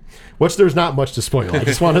this movie. There's not much to spoil. I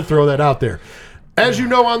just want to throw that out there. As you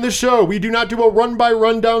know, on this show, we do not do a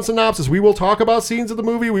run-by-rundown synopsis. We will talk about scenes of the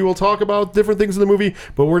movie. We will talk about different things in the movie,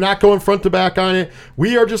 but we're not going front to back on it.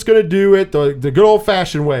 We are just going to do it the good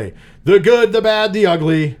old-fashioned way. The good, the bad, the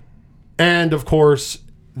ugly, and, of course,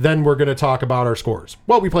 then we're going to talk about our scores.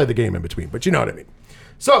 Well, we play the game in between, but you know what I mean.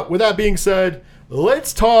 So, with that being said,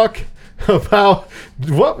 let's talk about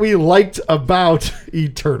what we liked about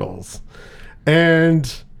Eternals.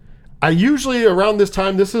 And I usually, around this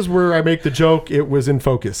time, this is where I make the joke, it was in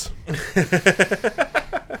focus.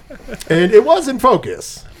 And it was in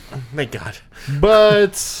focus. Thank God.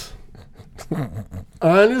 But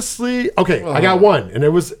honestly, okay, I got one. And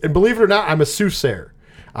believe it or not, I'm a soothsayer.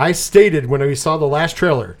 I stated when we saw the last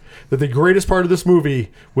trailer that the greatest part of this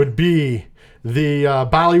movie would be the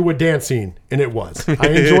Bollywood dance scene, and it was. I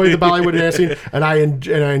enjoyed the Bollywood dance scene, and I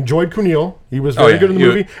enjoyed Kumail. He was very good in the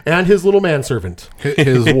movie, and his little manservant,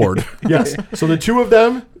 His ward. Yes. So the two of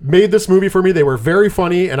them made this movie for me. They were very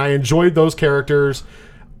funny, and I enjoyed those characters.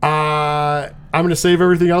 I'm going to save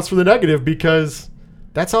everything else for the negative because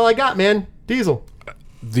that's all I got, man. Diesel.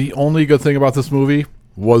 The only good thing about this movie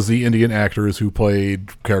was the Indian actors who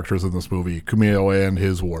played characters in this movie, Kumail and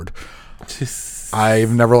his ward.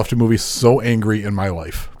 I've never left a movie so angry in my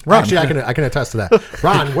life. Ron. Actually, I can attest to that.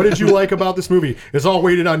 Ron, what did you like about this movie? It's all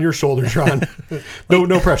weighted on your shoulders, Ron.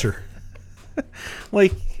 No pressure.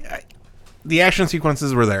 Like, the action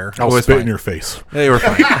sequences were there. I'll spit in your face. They were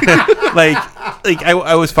fine.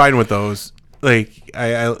 I was fine with those. Like,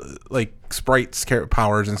 I like sprites,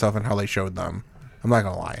 powers, and stuff, and how they showed them. I'm not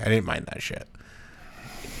gonna lie, I didn't mind that shit.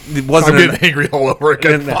 It wasn't. I'm getting angry all over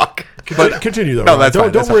again. Fuck. But continue though. No, that's don't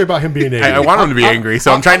fine, that's worry fine. about him being angry. I want him to be angry,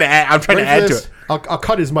 so I'm trying to add to it. I'll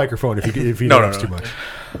cut his microphone if he No, talks too much.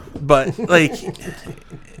 But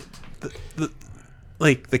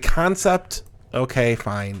like, the concept. Okay,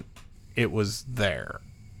 fine. It was there.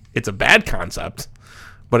 It's a bad concept,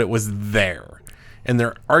 but it was there, and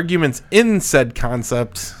their arguments in said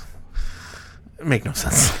concept make no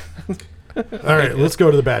sense. All right, let's go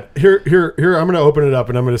to the bad. Here. I'm going to open it up,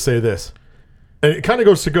 and I'm going to say this, and it kind of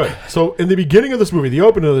goes to good. So, in the beginning of this movie, the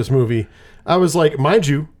opening of this movie, I was like, mind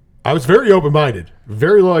you, I was very open-minded,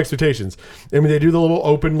 very low expectations. I mean, they do the little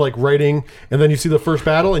open writing, and then you see the first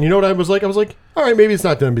battle, and you know what I was like? I was like, all right, maybe it's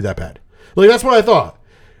not going to be that bad. Like that's what I thought.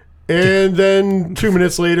 And then 2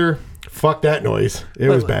 minutes later, fuck that noise. It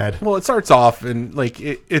was bad. Well, it starts off and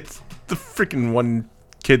it's the freaking one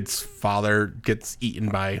kid's father gets eaten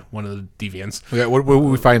by one of the deviants. Okay, what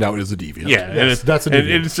we find out is a deviant. Yeah, Yes, that's a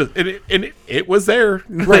deviant. and it's just it was there.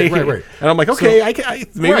 Right. And I'm like, okay,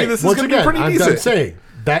 So- maybe this is Once going to be again, pretty I'm decent. saying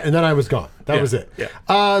that, and then I was gone. That was it.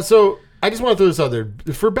 Yeah. So I just want to throw this out there.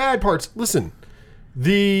 For bad parts, listen.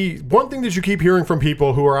 The one thing that you keep hearing from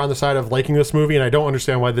people who are on the side of liking this movie, and I don't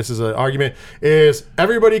understand why this is an argument, is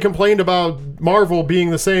everybody complained about Marvel being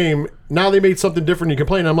the same. Now they made something different. You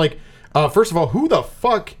complain. I'm like, first of all, who the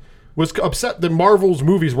fuck was upset that Marvel's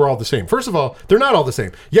movies were all the same? First of all, they're not all the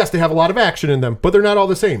same. Yes, they have a lot of action in them, but they're not all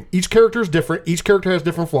the same. Each character is different. Each character has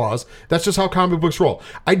different flaws. That's just how comic books roll.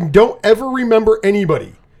 I don't ever remember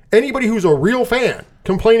anybody who's a real fan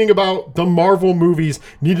complaining about the Marvel movies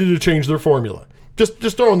needed to change their formula.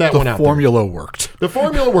 Just throwing that one out The formula worked. The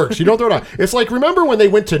formula works. You don't throw it out. It's like, remember when they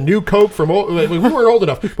went to New Coke from... We weren't old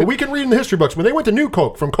enough, but we can read in the history books. When they went to New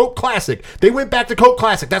Coke from Coke Classic, they went back to Coke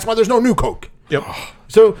Classic. That's why there's no New Coke. Yep.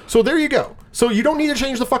 So there you go. So you don't need to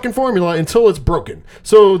change the fucking formula until it's broken.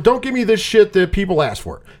 So don't give me this shit that people ask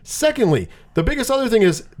for. Secondly, the biggest other thing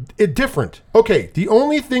is it different. Okay, the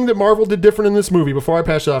only thing that Marvel did different in this movie, before I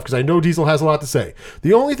pass it off, because I know Diesel has a lot to say,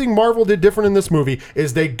 the only thing Marvel did different in this movie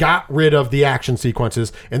is they got rid of the action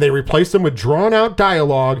sequences and they replaced them with drawn out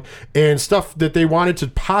dialogue and stuff that they wanted to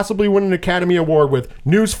possibly win an Academy Award with.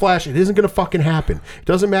 Newsflash, it isn't going to fucking happen. It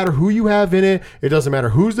doesn't matter who you have in it. It doesn't matter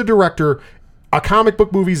who's the director. A comic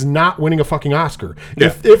book movie's not winning a fucking Oscar.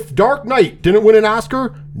 Yeah. If Dark Knight didn't win an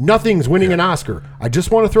Oscar, nothing's winning an Oscar. I just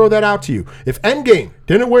want to throw that out to you. If Endgame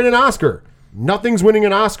didn't win an Oscar, nothing's winning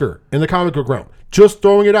an Oscar in the comic book realm. Just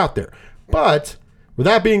throwing it out there. But with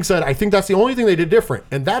that being said, I think that's the only thing they did different.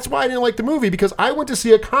 And that's why I didn't like the movie, because I went to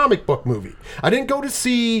see a comic book movie. I didn't go to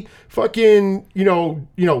see fucking, Dune.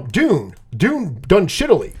 Dune done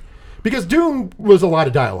shittily. Because Dune was a lot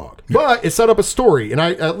of dialogue, but it set up a story, and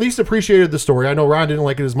I at least appreciated the story. I know Ron didn't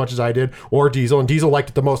like it as much as I did, or Diesel, and Diesel liked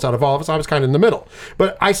it the most out of all of us. I was kind of in the middle,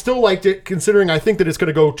 but I still liked it, considering I think that it's going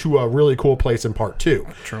to go to a really cool place in part 2.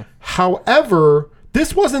 True. However,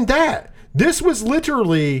 this wasn't that. This was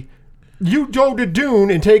literally... You go to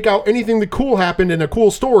Dune and take out anything that cool happened in a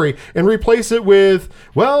cool story and replace it with,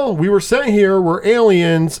 well, we were sent here, we're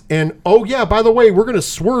aliens, and oh yeah, by the way, we're going to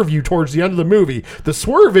swerve you towards the end of the movie. The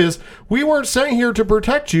swerve is, we weren't sent here to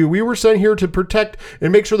protect you, we were sent here to protect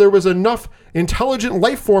and make sure there was enough intelligent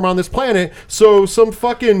life form on this planet, so some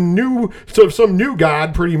new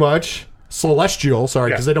god, pretty much, celestial,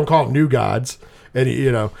 sorry, because they don't call them new gods, and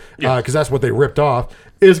because that's what they ripped off,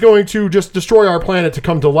 is going to just destroy our planet to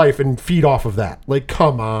come to life and feed off of that. Like,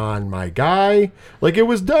 come on, my guy. Like, it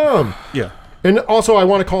was dumb. Yeah. And also, I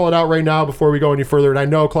want to call it out right now before we go any further. And I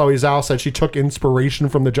know Chloe Zhao said she took inspiration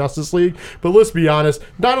from the Justice League, but let's be honest.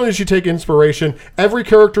 Not only did she take inspiration, every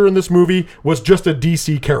character in this movie was just a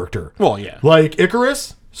DC character. Well, yeah. Like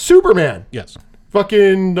Icarus, Superman. Yes.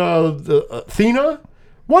 Fucking Athena,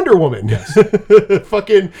 Wonder Woman. Yes.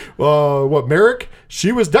 Fucking Merrick?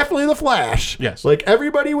 She was definitely the Flash. Yes. Like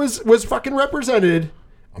everybody was fucking represented.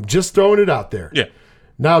 I'm just throwing it out there. Yeah.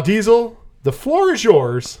 Now, Diesel, the floor is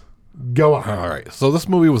yours. Go on. All right. So this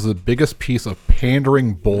movie was the biggest piece of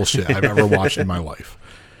pandering bullshit I've ever watched in my life.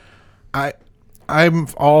 I'm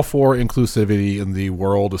all for inclusivity in the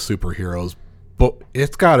world of superheroes, but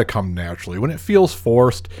it's got to come naturally. When it feels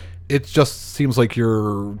forced, it just seems like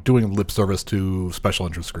you're doing lip service to special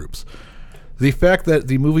interest groups. The fact that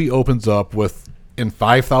the movie opens up with in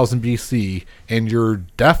 5000 BC and your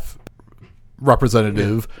deaf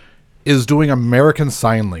representative is doing American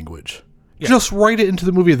Sign Language. Yeah. Just write it into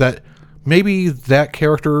the movie that maybe that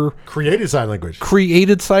character created sign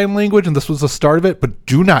language, and this was the start of it, but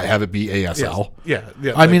do not have it be ASL. Yes.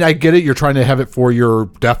 Yeah. I mean, I get it. You're trying to have it for your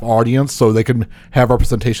deaf audience so they can have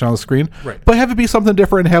representation on the screen, right? But have it be something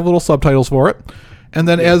different and have little subtitles for it. And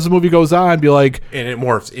then as the movie goes on, be like, and it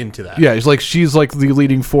morphs into that. Yeah, it's like she's like the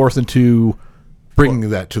leading force into bringing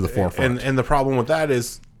that to the forefront. And the problem with that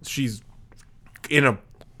is she's in a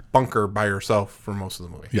bunker by herself for most of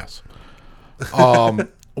the movie. Yes.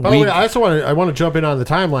 By the way, I want to jump in on the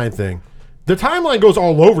timeline thing. The timeline goes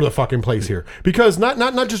all over the fucking place here because not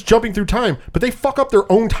just jumping through time, but they fuck up their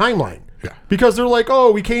own timeline. Yeah. Because they're like,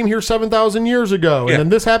 oh, we came here 7,000 years ago, and then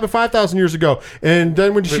this happened 5,000 years ago, and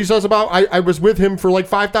then when she says about I was with him for like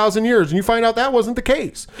 5,000 years, and you find out that wasn't the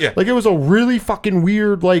case. Yeah. Like it was a really fucking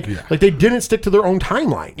weird like they didn't stick to their own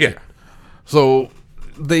timeline. Yeah. So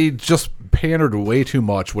they just pandered way too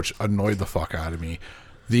much, which annoyed the fuck out of me.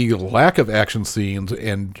 The lack of action scenes,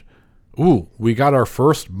 and we got our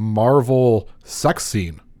first Marvel sex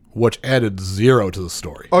scene, which added zero to the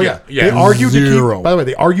story. Oh yeah. Yeah. They argued Zero. to keep. By the way,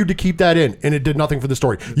 they argued to keep that in, and it did nothing for the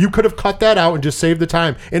story. You could have cut that out and just saved the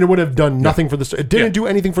time, and it would have done nothing for the story. It didn't do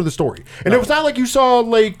anything for the story, and it was not like you saw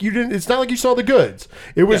It's not like you saw the goods.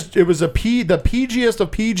 It was the PGest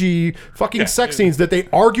of PG fucking sex scenes that they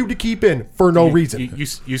argued to keep in for no reason.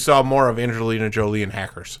 You saw more of Angelina Jolie and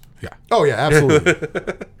Hackers. Yeah. Oh yeah, absolutely.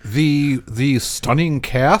 The stunning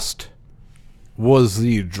cast was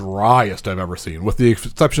the driest I've ever seen, with the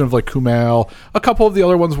exception of like Kumail. A couple of the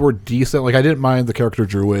other ones were decent. Like I didn't mind the character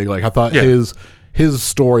Druig. Like I thought his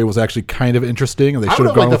story was actually kind of interesting, and they I should would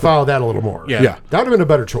have have gone liked to with follow that a little more. Yeah. Yeah. That would have been a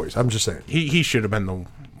better choice. I'm just saying. He should have been the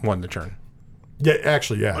one to turn. Yeah,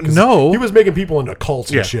 actually, yeah. 'Cause No. he was making people into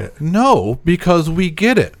cults Yeah. and shit. No, because we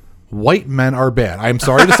get it. White men are bad. I'm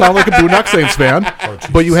sorry to sound like a Boondock Saints fan,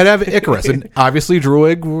 but you had to have Icarus, and obviously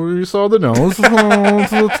Druig, we saw the nose.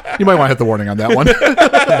 You might want to hit the warning on that one.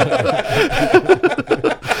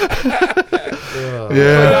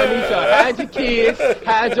 Yeah. You need to hide your kids,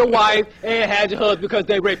 hide your wife, and hide your husband because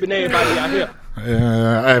they raping everybody out here.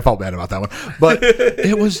 I felt bad about that one, but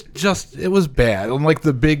it was bad. And like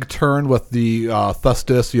the big turn with the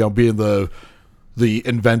Thustis, being the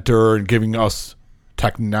inventor and giving us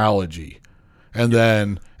technology, and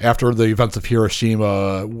then after the events of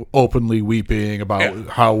Hiroshima, openly weeping about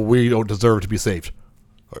how we don't deserve to be saved.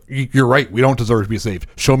 You're right, we don't deserve to be saved.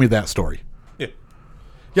 Show me that story.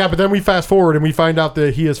 Yeah, but then we fast forward and we find out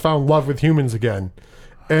that he has found love with humans again.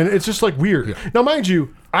 And it's just like weird. Yeah. Now, mind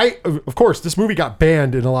you, of course, this movie got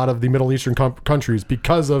banned in a lot of the Middle Eastern countries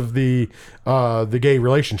because of the gay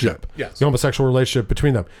relationship, Yes. The homosexual relationship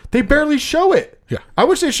between them. They barely show it. Yeah. I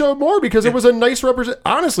wish they showed more because it was a nice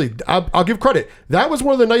Honestly, I'll give credit. That was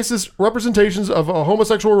one of the nicest representations of a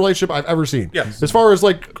homosexual relationship I've ever seen. Yes. As far as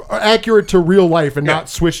like accurate to real life and not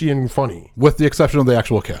swishy and funny. With the exception of the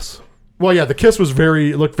actual kiss. Well, yeah, the kiss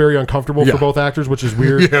looked very uncomfortable for both actors, which is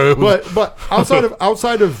weird. But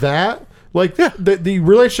outside of that, like the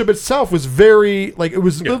relationship itself was very it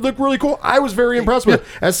looked really cool. I was very impressed with it.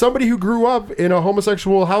 As somebody who grew up in a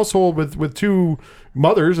homosexual household with two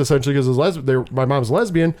mothers, essentially, because my mom's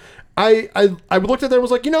lesbian. I looked at that and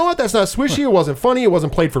was like, you know what? That's not swishy. It wasn't funny. It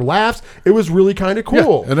wasn't played for laughs. It was really kind of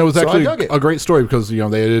cool. Yeah. And it was actually I dug it. a great story because they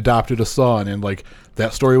had adopted a son, and like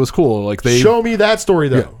that story was cool. Like show me that story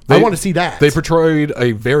though. I want to see that. They portrayed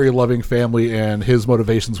a very loving family, and his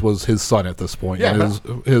motivations was his son at this point,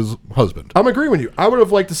 and his husband. I'm agreeing with you. I would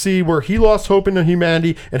have liked to see where he lost hope in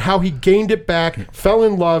humanity and how he gained it back, fell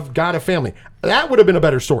in love, got a family. That would have been a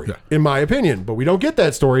better story, in my opinion. But we don't get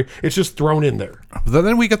that story. It's just thrown in there. But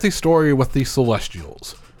then we get the story with the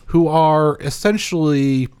Celestials, who are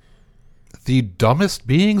essentially the dumbest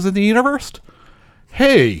beings in the universe.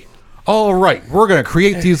 Hey, all right, we're going to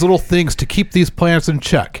create these little things to keep these planets in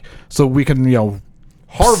check so we can,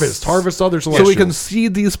 Harvest other so celestials. we can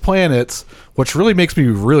seed these planets, which really makes me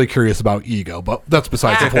really curious about Ego, but that's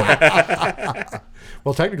besides the point.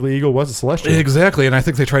 Well, technically, Ego was a celestial. Exactly, and I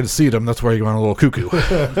think they tried to seed him. That's why he went a little cuckoo.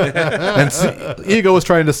 And Ego was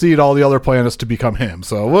trying to seed all the other planets to become him,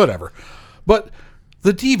 so whatever. But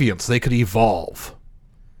the deviants, they could evolve.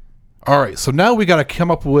 All right, so now we got to come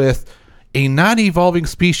up with a non-evolving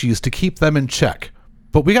species to keep them in check.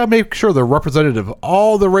 But we got to make sure they're representative of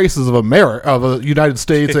all the races of America, of the United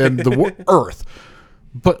States and the Earth.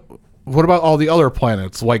 But what about all the other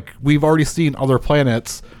planets? Like, we've already seen other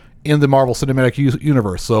planets in the Marvel Cinematic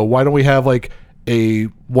Universe. So why don't we have like a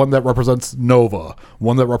one that represents Nova,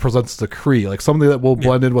 one that represents the Kree, like something that will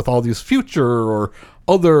blend in with all these future or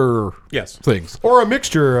other things. Or a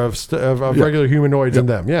mixture of regular humanoids and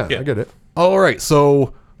them. Yeah, I get it. All right,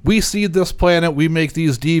 so we seed this planet, we make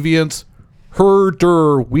these deviants.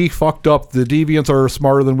 Herder, we fucked up. The deviants are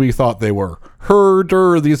smarter than we thought they were.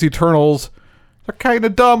 Herder, these Eternals, they're kind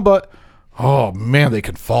of dumb, but oh man, they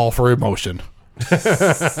can fall for emotion.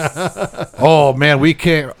 Oh man, we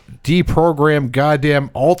can't deprogram goddamn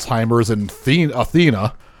Alzheimer's and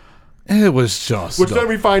Athena. It was just Which then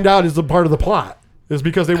we find out is a part of the plot. Is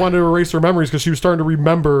because they wanted to erase her memories because she was starting to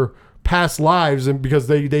remember past lives, and because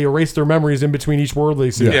they erased their memories in between each world they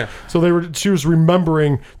see. Yeah. So she was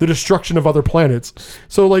remembering the destruction of other planets.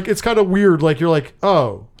 So like it's kind of weird. Like you're like,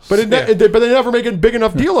 oh, but but they never make a big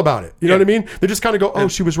enough deal about it. You know what I mean? They just kind of go, oh,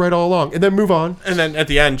 she was right all along, and then move on. And then at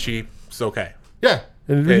the end, she's okay. Yeah.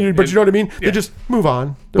 But you know what I mean? They just move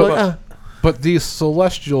on. They're like, But these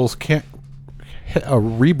Celestials can't hit a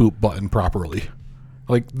reboot button properly.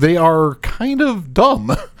 Like, they are kind of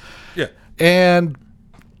dumb. Yeah. And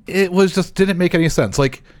it was just didn't make any sense.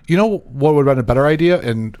 Like, you know what would have been a better idea?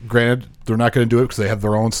 And granted, they're not going to do it because they have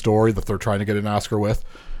their own story that they're trying to get an Oscar with.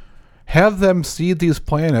 Have them seed these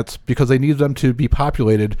planets because they need them to be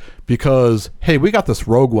populated because, hey, we got this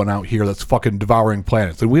rogue one out here that's fucking devouring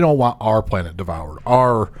planets, and we don't want our planet devoured.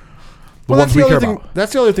 The ones we care about.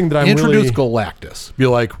 That's the other thing that I'm Introduce Galactus. Be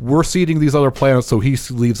like, we're seeding these other planets so he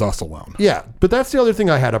leaves us alone. Yeah, but that's the other thing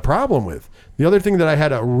I had a problem with. The other thing that I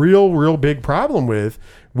had a real big problem with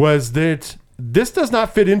was that this does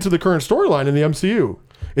not fit into the current storyline in the MCU.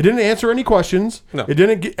 It didn't answer any questions. No. It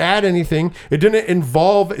didn't add anything. It didn't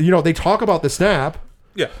involve, they talk about the snap.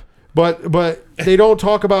 Yeah. But they don't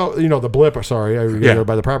talk about, the blip. Sorry, I forget it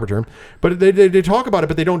by the proper term. But they talk about it,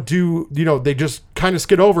 but they don't do, they just kind of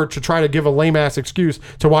skid over it to try to give a lame ass excuse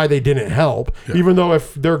to why they didn't help. Yeah. Even though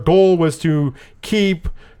if their goal was to keep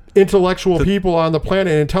intellectual people on the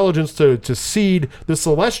planet and intelligence to seed the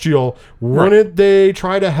Celestial, wouldn't they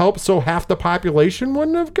try to help so half the population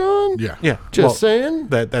wouldn't have gone? Yeah. Yeah. Just saying.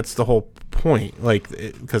 That's the whole point. Like,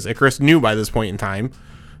 because Icarus knew by this point in time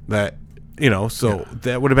that,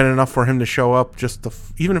 that would have been enough for him to show up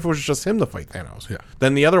even if it was just him to fight Thanos. Yeah.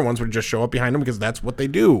 Then the other ones would just show up behind him because that's what they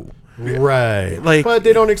do. Right. But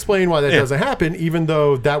they don't explain why that doesn't happen, even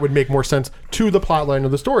though that would make more sense to the plot line of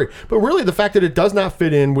the story. But really, the fact that it does not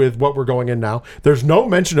fit in with what we're going in now, there's no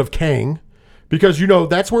mention of Kang, because,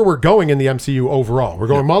 that's where we're going in the MCU overall. We're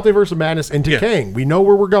going Multiverse of Madness into Kang. We know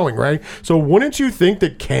where we're going, right? So wouldn't you think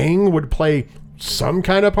that Kang would play some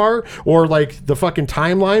kind of part, or like the fucking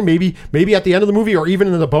timeline, maybe at the end of the movie, or even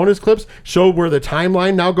in the bonus clips, show where the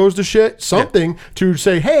timeline now goes to shit, something to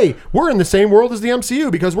say, hey, we're in the same world as the MCU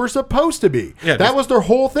because we're supposed to be. That was their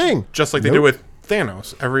whole thing. Just like they do with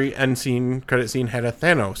Thanos. Every end scene, credit scene had a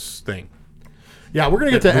Thanos thing. Yeah, we're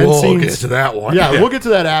going to get to end scenes. We'll get to that one. Yeah, we'll get to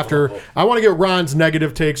that after. I want to get Ron's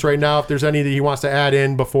negative takes right now, if there's any that he wants to add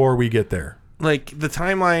in before we get there. Like, the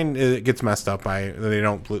timeline, it gets messed up by they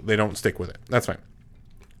don't stick with it. That's fine.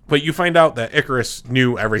 But you find out that Icarus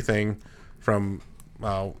knew everything from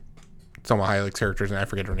Salma Hayek's characters, and I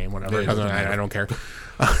forget her name, whatever. I don't care.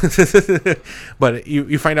 But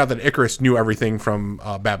you find out that Icarus knew everything from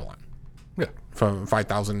Babylon. Yeah. From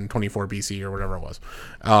 5024 BC or whatever it was.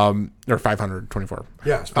 Or 524.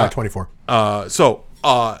 Yeah, it's 524. So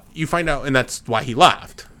you find out, and that's why he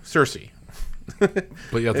left. Cersei.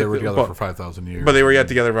 But yet they were together for 5,000 years. But they were yet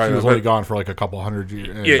together. She was only gone for like a couple hundred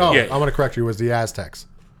years. I'm going to correct you. It was the Aztecs.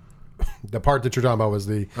 The part that you're talking about was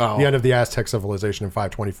the end of the Aztec civilization in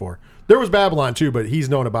 524. There was Babylon too, but he's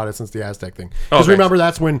known about it since the Aztec thing. Because remember,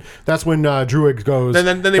 that's when Druid goes.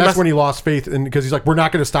 Then that's when he lost faith, and because he's like, we're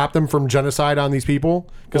not going to stop them from genocide on these people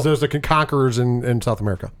because there's the conquerors in South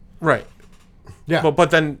America. Right. Yeah.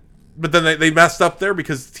 But then they messed up there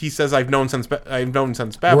because he says I've known since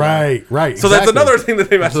Babylon. Right. So that's another thing that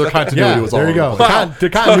they messed up. The continuity was there you go. Wow. The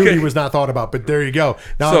continuity was not thought about, but there you go.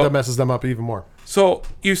 Now that messes them up even more. So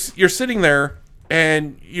you're sitting there,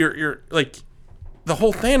 and you're like, the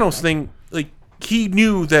whole Thanos thing. Like, he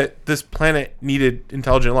knew that this planet needed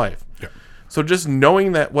intelligent life. Yeah. So just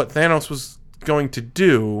knowing that what Thanos was going to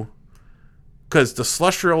do, because the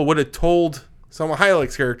Celestial would have told Salma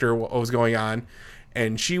Hayek's character what was going on,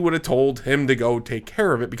 and she would have told him to go take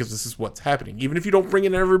care of it because this is what's happening. Even if you don't bring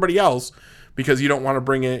in everybody else, because you don't want to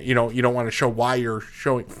bring in, you don't want to show why you're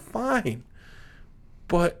showing. Fine,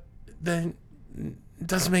 but then it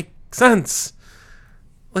doesn't make sense.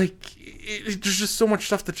 Like, there's just so much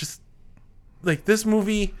stuff that just, like, this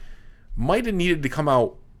movie might have needed to come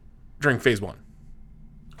out during Phase 1.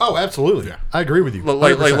 Oh, absolutely. Yeah. I agree with you.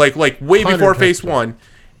 Like way before 110%. Phase 1.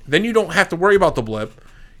 Then you don't have to worry about the blip.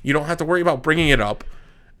 You don't have to worry about bringing it up.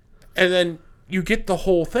 And then you get the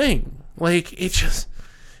whole thing. Like, it just,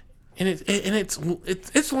 and it's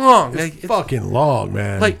long. It's fucking long,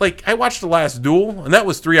 man. Like I watched The Last Duel, and that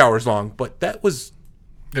was 3 hours long, but that was,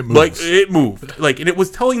 It moves. like, it moved. Like, and it was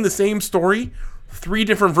telling the same story, 3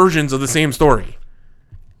 different versions of the same story.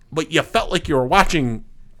 But you felt like you were watching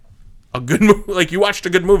a good movie, like you watched a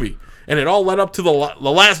good movie. And it all led up to the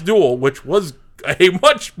Last Duel, which was a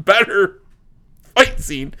much better fight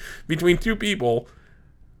scene between 2 people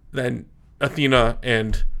than Athena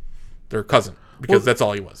and their cousin. Because that's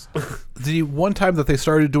all he was. The one time that they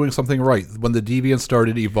started doing something right, when the Deviants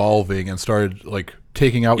started evolving and started, like,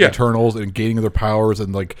 taking out Eternals and gaining their powers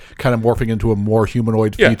and, like, kind of morphing into a more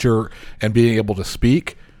humanoid feature and being able to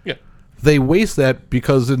speak, they waste that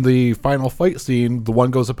because in the final fight scene, the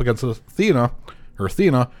one goes up against Athena,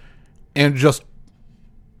 and just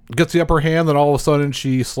gets the upper hand, then all of a sudden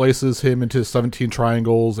she slices him into 17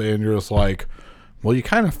 triangles, and you're just like, well, you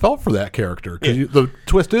kind of felt for that character. Because the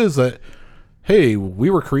twist is that, hey,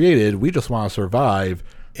 we were created, we just want to survive.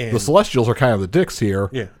 And the Celestials are kind of the dicks here.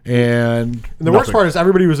 Yeah. And the worst part is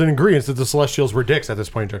everybody was in agreement that the Celestials were dicks at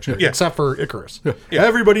this point in time, except for Icarus. Yeah.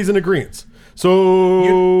 Everybody's in agreement.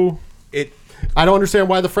 So I don't understand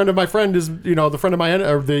why the friend of my friend is, the friend of my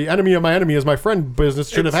or the enemy of my enemy is my friend business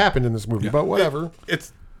should have happened in this movie, but whatever.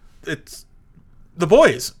 It's the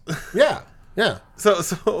boys. Yeah.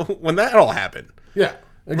 So when that all happened. Yeah.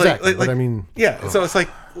 Exactly. But I mean, so it's like,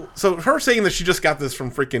 so her saying that she just got this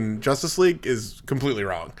from freaking Justice League is completely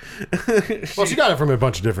wrong. Well, she got it from a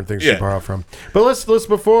bunch of different things she borrowed from. But let's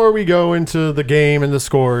before we go into the game and the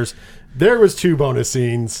scores, there was 2 bonus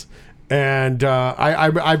scenes, and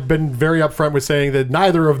I've been very upfront with saying that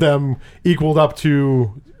neither of them equaled up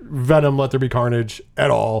to Venom Let There Be Carnage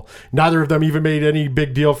at all. Neither of them even made any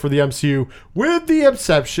big deal for the MCU, with the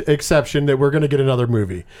exception that we're going to get another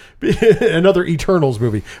movie, another Eternals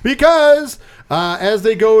movie, because as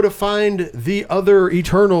they go to find the other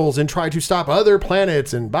Eternals and try to stop other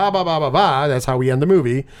planets and blah blah blah blah blah, that's how we end the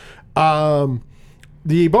movie.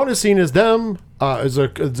 The bonus scene is them is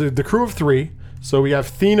the crew of 3. So we have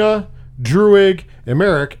Thena, Druig, and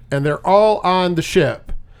Merrick, and they're all on the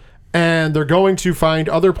ship. And they're going to find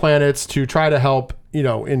other planets to try to help,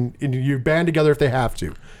 and you band together if they have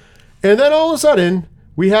to. And then all of a sudden,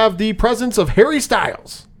 we have the presence of Harry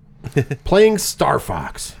Styles playing Star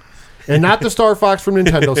Fox. And not the Star Fox from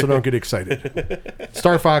Nintendo, so don't get excited.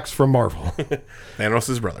 Star Fox from Marvel.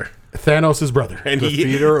 Thanos' brother. And the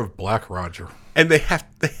theater of Black Roger. And they have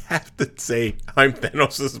to say, I'm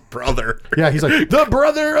Thanos' brother. Yeah, he's like, the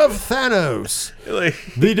brother of Thanos.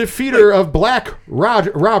 The defeater of Black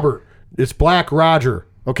Robert. It's Black Roger.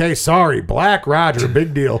 Okay, sorry, Black Roger,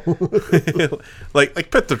 big deal. like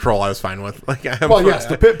Pit the Troll, I was fine with. Yes,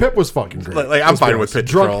 the Pip was fucking great. I'm fine with Pit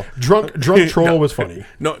the Troll. Drunk Troll was funny.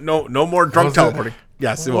 No more drunk teleporting.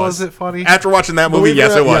 Yes, it was. Was it funny? After watching that movie,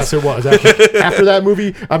 yes, it was. Yes, it was. After that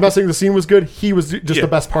movie, I'm not saying the scene was good. He was just the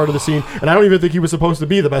best part of the scene. And I don't even think he was supposed to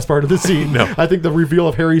be the best part of the scene. No. I think the reveal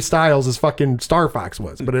of Harry Styles as fucking Star Fox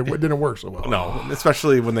was, but it didn't work so well. No,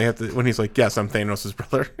 especially when when he's like, yes, I'm Thanos'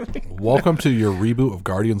 brother. Welcome to your reboot of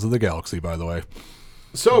Guardians of the Galaxy, by the way.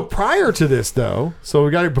 So prior to this, though,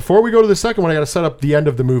 before we go to the second one, I got to set up the end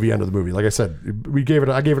of the movie. Like I said, I gave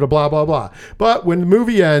it a blah blah blah. But when the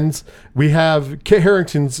movie ends, we have Kit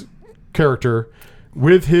Harington's character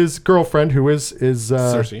with his girlfriend, who is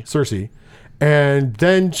Cersei, and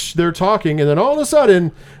then they're talking, and then all of a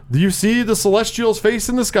sudden, you see the Celestial's face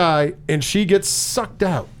in the sky, and she gets sucked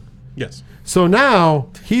out. Yes. So now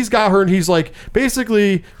he's got her, and he's like,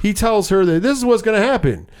 basically, he tells her that this is what's going to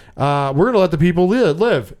happen. We're going to let the people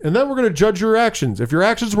live, and then we're going to judge your actions. If your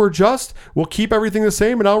actions were just, we'll keep everything the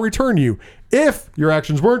same, and I'll return you. If your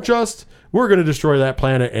actions weren't just, we're going to destroy that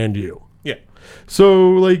planet and you. Yeah.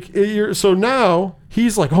 So so now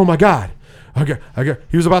he's like, oh my God,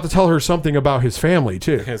 He was about to tell her something about his family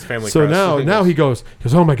too. His family So crest. now he goes,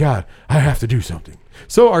 oh my God, I have to do something.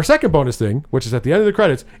 So our second bonus thing, which is at the end of the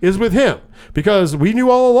credits, is with him because we knew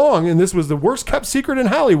all along, and this was the worst kept secret in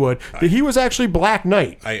Hollywood, that he was actually Black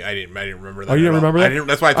Knight. I didn't remember that. Oh, you didn't remember that?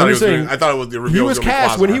 That's why I thought it was. I thought it was the reveal. He was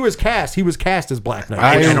cast when he was cast. He was cast as Black Knight.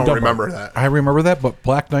 I don't remember that. I remember that, but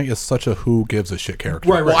Black Knight is such a who gives a shit character.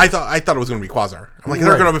 Right. Well, I thought it was going to be Quasar. I'm like,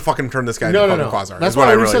 they're going to fucking turn this guy into fucking Quasar. That's why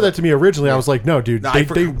when you said that to me originally, I was like, no, dude. They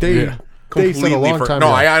said a long time. No,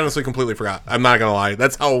 ago. I honestly completely forgot. I'm not gonna lie.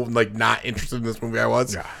 That's how like not interested in this movie I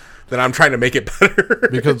was. Yeah. That I'm trying to make it better.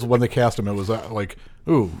 Because when they cast him, it was like,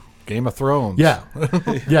 ooh, Game of Thrones. Yeah,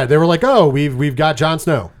 yeah. They were like, oh, we've got Jon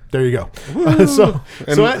Snow. There you go.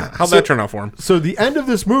 How'd that turn out for him? So the end of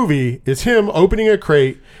this movie is him opening a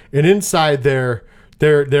crate, and inside there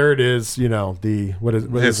it is. You know what is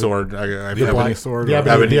his sword? The Ebony sword. The or-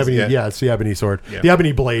 ebony, yeah, it's the ebony sword. Yeah. The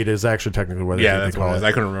ebony blade is actually technically what That's they what call it is. it.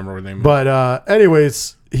 I couldn't remember what the name. But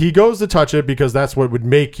anyways, he goes to touch it because that's what would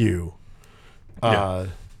make you. And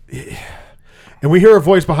we hear a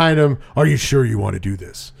voice behind him. Are you sure you want to do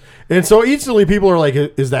this? And so instantly people are like,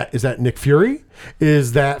 is that Nick Fury?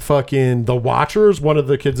 Is that fucking the Watchers? One of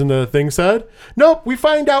the kids in the thing said. Nope. We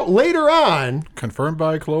find out later on, Confirmed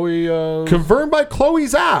by Chloe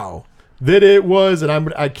Zhao, that it was, and I'm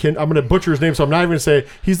going to butcher his name, so I'm not even going to say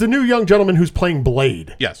he's the new young gentleman who's playing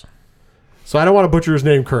Blade. Yes. So I don't want to butcher his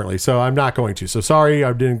name currently, so I'm not going to. So sorry,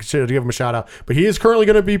 I didn't give him a shout out, but he is currently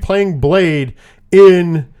going to be playing Blade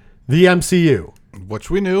in the MCU. Which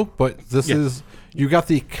we knew, but this is, you got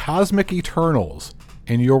the Cosmic Eternals,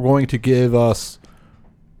 and you're going to give us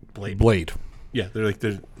Blade. Yeah, they're like,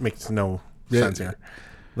 there makes no sense here.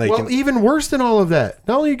 Like, Well, even worse than all of that.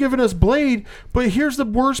 Not only are you giving us Blade, but here's the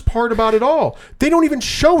worst part about it all. They don't even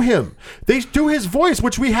show him. They do his voice,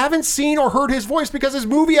 which we haven't seen or heard his voice because his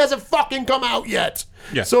movie hasn't fucking come out yet.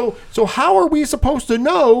 Yeah. So how are we supposed to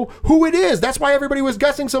know who it is? That's why everybody was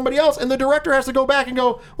guessing somebody else, and the director has to go back and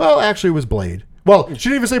go, well, actually it was Blade. Well, she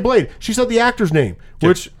didn't even say Blade. She said the actor's name,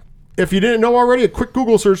 which, if you didn't know already, a quick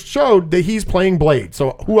Google search showed that he's playing Blade.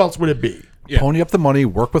 So who else would it be? Pony up the money,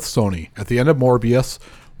 work with Sony. At the end of Morbius,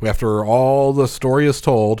 after all the story is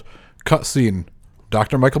told, cut scene.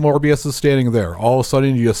 Dr. Michael Morbius is standing there. All of a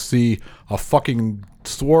sudden, you just see a fucking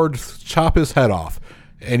sword chop his head off.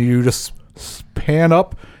 And you just pan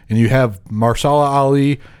up, and you have Mahershala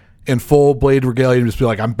Ali in full Blade regalia and just be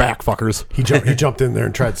like, I'm back, fuckers. He jumped in there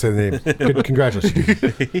and tried to say the name. Good, congratulations. You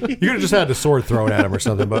could have just had the sword thrown at him or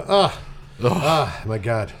something, but my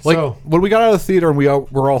God. Like, So when we got out of the theater and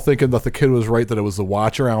we're all thinking that the kid was right, that it was the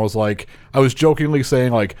Watcher, and I was jokingly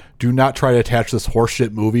saying, like, do not try to attach this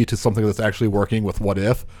horseshit movie to something that's actually working with What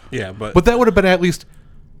If. Yeah, but that would have been at least,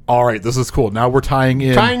 all right, this is cool. Now we're tying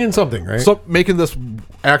in something, right? So making this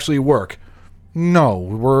actually work. No,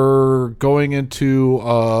 we're going into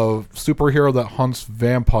a superhero that hunts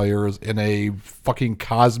vampires in a fucking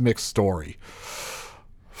cosmic story.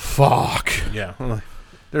 Fuck. yeah,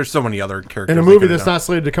 there's so many other characters in a movie that's not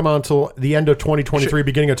slated to come out until the end of 2023,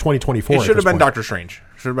 beginning of 2024. It should have been Doctor Strange.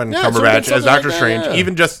 Should have been Yeah, it should have been Cumberbatch as something Doctor like that, Strange. yeah.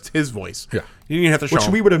 Even just his voice. Yeah. You didn't have to show Which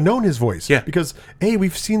him. we would have known his voice. Yeah. Because, hey,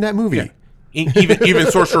 we've seen that movie. Yeah. Even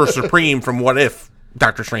Sorcerer Supreme from What If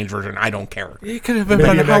Doctor Strange version. I don't care. It could have been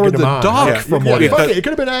Maybe Howard the Magnum Duck on. from Yeah, What If. fuck it. It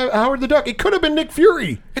could have been Howard the Duck. It could have been Nick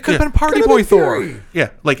Fury. It could have Yeah. been Party Could have Boy been Thor. Fury. Yeah,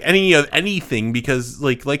 like anything, because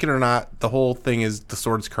like it or not, the whole thing is the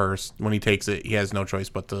sword's cursed. When he takes it, he has no choice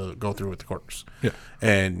but to go through with the corpse. Yeah.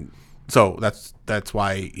 And so that's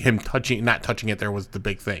why him not touching it there was the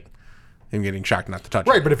big thing. Him getting shocked not to touch it.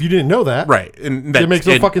 Right, but if you didn't know that, Right. And it makes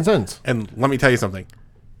no fucking sense. And let me tell you something.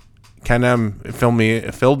 Ken M filled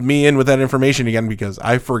me in with that information again because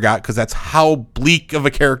I forgot, because that's how bleak of a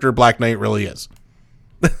character Black Knight really is.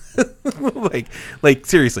 like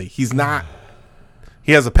seriously, he's not.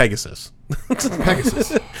 He has a Pegasus.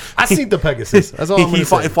 Pegasus. I seen the Pegasus. That's all I'm He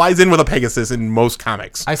going to say. flies in with a Pegasus in most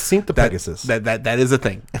comics. I seen the Pegasus. That is a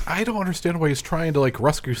thing. I don't understand why he's trying to like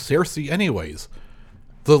rescue Cersei anyways.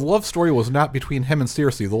 The love story was not between him and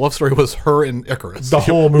Cersei. The love story was her and Icarus. The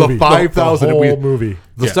whole movie. The 5,000. The whole movie.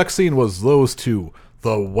 The Yeah. sex scene was those two.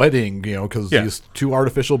 The wedding, because Yeah. these two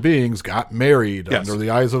artificial beings got married Yes. under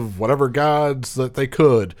the eyes of whatever gods that they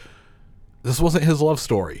could. This wasn't his love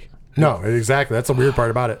story. No, exactly. That's the weird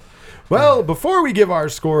part about it. Well, before we give our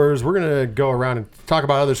scores, we're going to go around and talk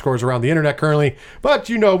about other scores around the internet currently. But,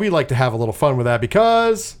 we like to have a little fun with that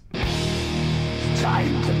because...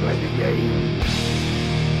 Time to play the game.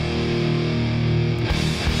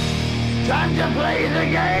 Time to play the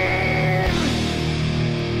game.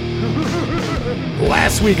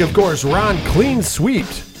 Last week, of course, Ron clean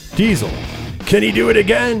sweeped Diesel, Can he do it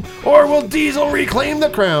again? Or will Diesel reclaim the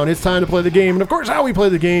crown? It's time to play the game. And of course, how we play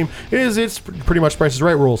the game is it's pretty much Price is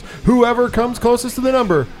Right rules. Whoever comes closest to the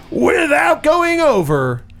number without going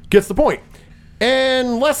over gets the point.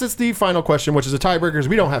 Unless it's the final question, which is a tiebreaker.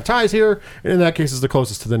 We don't have ties here. And in that case, it's the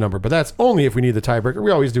closest to the number. But that's only if we need the tiebreaker. We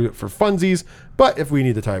always do it for funsies. But if we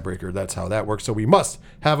need the tiebreaker, that's how that works. So we must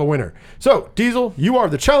have a winner. So, Diesel, you are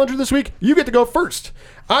the challenger this week. You get to go first.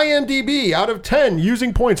 IMDb, out of 10,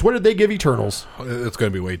 using points, what did they give Eternals? It's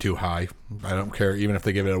going to be way too high. I don't care. Even if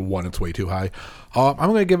they give it a 1, it's way too high. I'm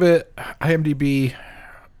going to give it IMDb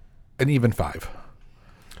an even 5.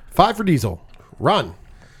 5 for Diesel. Ron.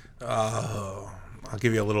 I'll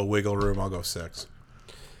give you a little wiggle room. I'll go 6.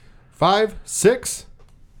 5, 6.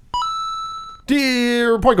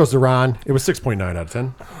 Dear point goes to Ron. It was 6.9 out of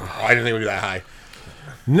 10. Oh, I didn't think it would be that high.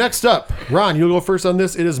 Next up, Ron, you'll go first on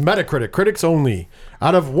this. It is Metacritic. Critics only.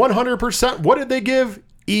 Out of 100%, what did they give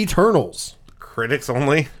Eternals? Critics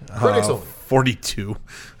only? Critics only. 42.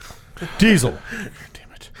 Diesel.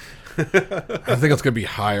 Damn it. I think it's going to be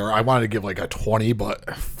higher. I wanted to give like a 20,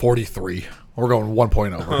 but 43. We're going 1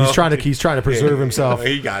 point over. He's trying to preserve himself.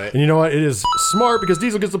 He got it. And you know what? It is smart because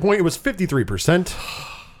Diesel gets the point. It was 53%.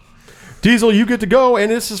 Diesel, you get to go,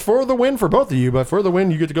 and this is for the win for both of you. But for the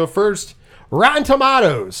win, you get to go first. Rotten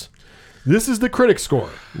Tomatoes. This is the critic score,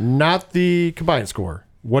 not the combined score.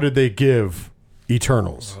 What did they give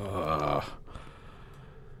Eternals?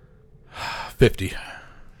 50.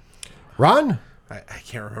 Ron? I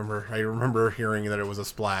can't remember. I remember hearing that it was a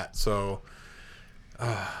splat, so...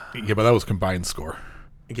 Yeah, but that was combined score.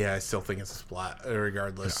 Yeah, I still think it's a splat,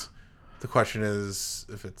 regardless. Yeah. The question is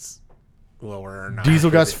if it's lower or not. Diesel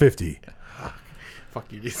got 50.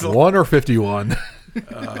 Fuck you, Diesel. 1 or 51?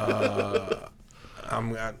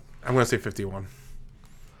 I'm going to say 51.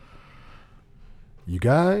 You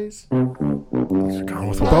guys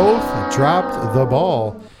both dropped the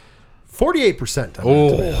ball. 48%.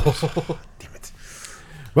 Oh. Damn it.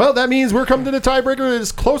 Well, that means we're coming to the tiebreaker that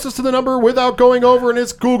is closest to the number without going over, and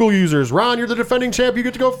it's Google users. Ron, you're the defending champ. You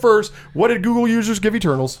get to go first. What did Google users give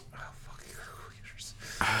Eternals? Oh, fuck you, Google users.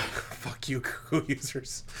 Fuck you, Google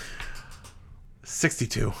users.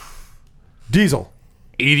 62. Diesel.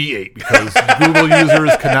 88, because Google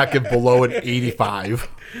users cannot give below an 85.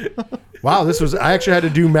 Wow, I actually had to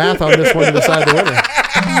do math on this one to decide the winner.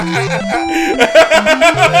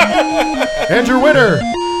 And your winner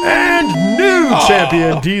and new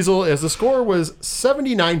champion, Diesel, as the score was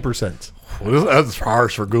 79%. Well, that's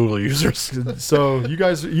harsh for Google users. So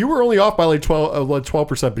you were only off by like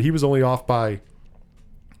 12%, but he was only off by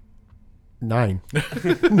 9.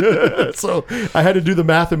 So I had to do the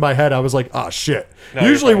math in my head. I was like, oh shit. No,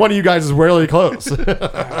 usually one of you guys is really close.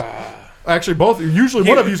 Actually, both. Usually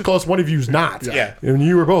one of you's close, one of you's not. Yeah. And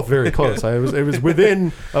you were both very close. It was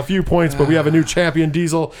within a few points, but we have a new champion,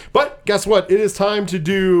 Diesel. But guess what? It is time to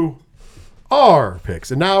do our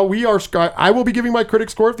picks. And now I will be giving my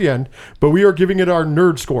critic score at the end, but we are giving it our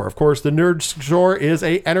nerd score. Of course, the nerd score is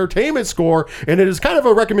a entertainment score, and it is kind of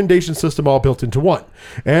a recommendation system all built into one.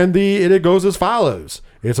 And it goes as follows.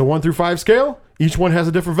 It's a 1 through 5 scale. Each one has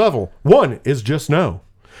a different level. 1 is just no.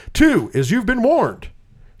 2 is you've been warned.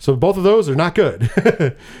 So both of those are not good.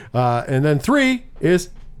 And then 3 is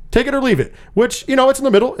take it or leave it, which, it's in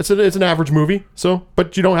the middle. It's an average movie,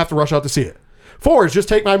 but you don't have to rush out to see it. 4 is just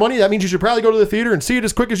take my money. That means you should probably go to the theater and see it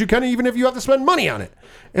as quick as you can, even if you have to spend money on it.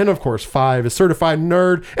 And of course, 5 is certified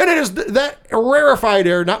nerd. And it is that rarefied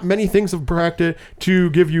air. Not many things have cracked it to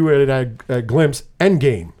give you a glimpse.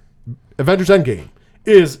 Endgame. Avengers Endgame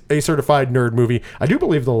is a certified nerd movie. I do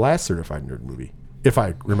believe the last certified nerd movie, if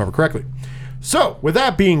I remember correctly. So, with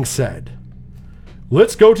that being said,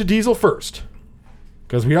 let's go to Diesel first,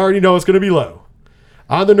 because we already know it's going to be low.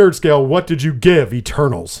 On the nerd scale, what did you give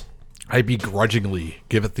Eternals? I begrudgingly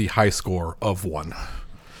give it the high score of 1.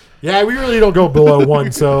 Yeah, we really don't go below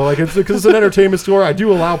 1, so because it's an entertainment score. I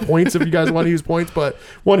do allow points if you guys want to use points, but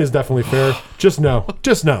 1 is definitely fair. Just no.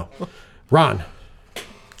 Ron.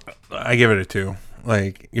 I give it a 2.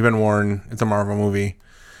 Like, you've been warned. It's a Marvel movie.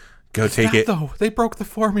 Go take it. Though they broke the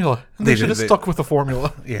formula, and they should have stuck with the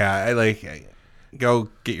formula. Yeah, go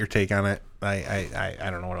get your take on it. I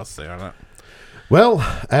don't know what else to say on it. Well,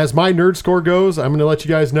 as my nerd score goes, I'm going to let you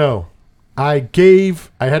guys know. I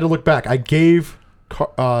had to look back. I gave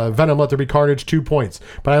Venom Let There Be Carnage 2 points,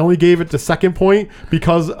 but I only gave it the second point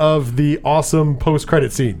because of the awesome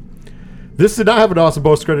post-credit scene. This did not have an awesome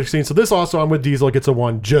post-credit scene, so this also, I'm with Diesel, gets a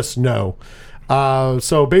 1, just no.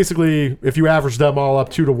 So basically, if you average them all up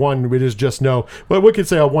 2 to 1, it is just no. But we could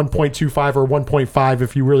say a 1.25 or 1.5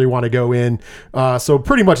 if you really want to go in. So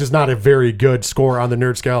pretty much it's not a very good score on the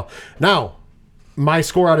nerd scale. Now, my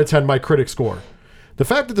score out of 10, my critic score. The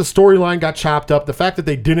fact that the storyline got chopped up, the fact that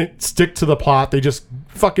they didn't stick to the plot, they just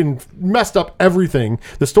fucking messed up everything.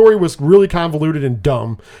 The story was really convoluted and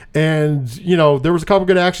dumb. And, you know, there was a couple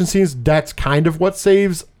good action scenes. That's kind of what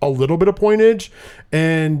saves a little bit of pointage.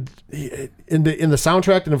 And in the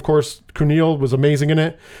soundtrack, and of course, Kumail was amazing in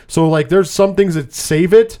it. So, like, there's some things that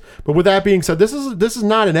save it. But with that being said, this is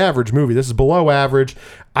not an average movie. This is below average.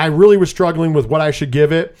 I really was struggling with what I should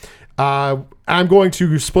give it. I'm going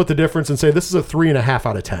to split the difference and say this is a 3.5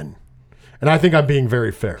 out of 10. And I think I'm being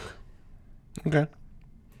very fair. Okay.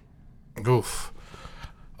 Oof.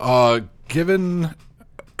 Given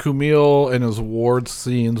Kumail and his award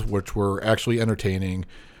scenes, which were actually entertaining,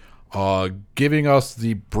 giving us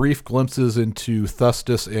the brief glimpses into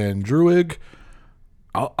Thustis and Druig,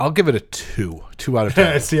 I'll give it a 2 out of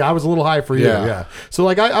 10. See, I was a little high for you. Yeah. So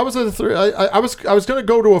like I was at a 3. I was going to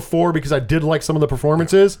go to a 4 because I did like some of the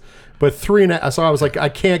performances, but 3.5. So I was like, I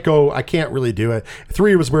can't really do it.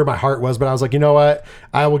 3 was where my heart was, but I was like, you know what?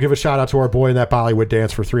 I will give a shout out to our boy in that Bollywood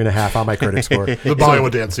dance for 3.5 on my critic score. The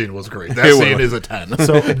Bollywood dance scene was great. That scene is a 10.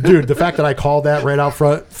 So, dude, the fact that I called that right out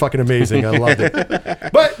front, fucking amazing. I loved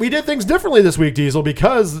it. But we did things differently this week, Diesel,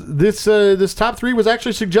 because this top 3 was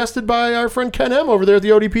actually suggested by our friend Ken M over there at the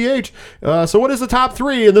ODPH. So what is the top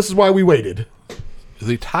 3? And this is why we waited.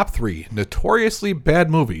 The top 3 notoriously bad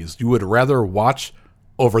movies you would rather watch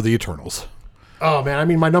over the Eternals. Oh, man. I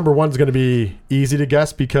mean, my number 1 is going to be easy to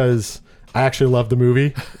guess because I actually love the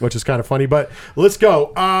movie, which is kind of funny. But let's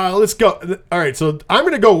go. All right. So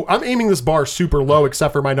I'm aiming this bar super low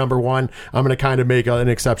except for my number 1. I'm going to kind of make an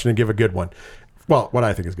exception and give a good one. Well, what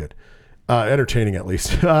I think is good. Entertaining, at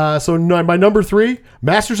least. So my number 3,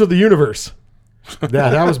 Masters of the Universe. Yeah,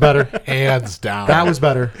 that was better. Hands down. That was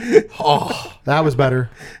better. Oh, that was better.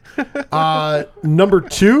 Number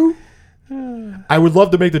 2, I would love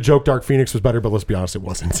to make the joke Dark Phoenix was better, but let's be honest, it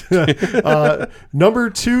wasn't. Number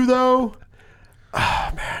 2, though,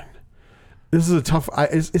 man, this is a tough.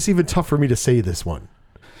 It's even tough for me to say this one.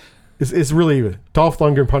 It's really Dolph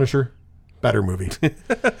Lundgren Punisher, better movie.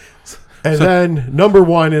 And then number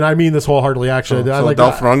 1, and I mean this wholeheartedly, actually. So like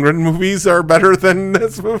Dolph Lundgren movies are better than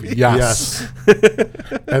this movie? Yes.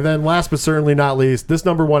 And then last but certainly not least, this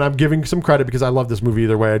number 1, I'm giving some credit because I love this movie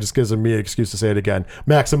either way. It just gives me an excuse to say it again.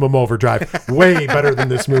 Maximum Overdrive. Way better than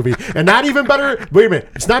this movie. And not even better. Wait a minute.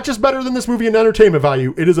 It's not just better than this movie in entertainment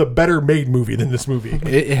value. It is a better made movie than this movie.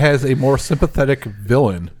 It has a more sympathetic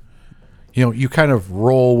villain. You know, you kind of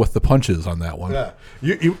roll with the punches on that one. Yeah.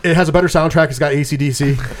 It has a better soundtrack. It's got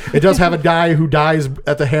AC/DC. It does have a guy who dies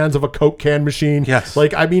at the hands of a Coke can machine. Yes.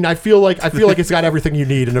 Like, I mean, I feel like it's got everything you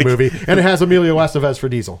need in a movie. And it has Emilio Estevez for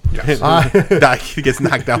Diesel. Yes. He gets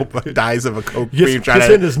knocked out but dies of a Coke can. Gets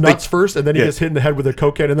hit in his nuts first, and then he gets hit in the head with a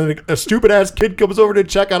Coke can. And then a stupid-ass kid comes over to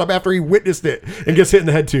check on him after he witnessed it and gets hit in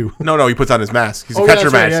the head, too. No, he puts on his mask. He's a catcher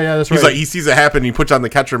that's mask. Right. Yeah, that's He's right. like, he sees it happen, he puts on the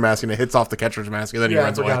catcher mask, and it hits off the catcher's mask, and then he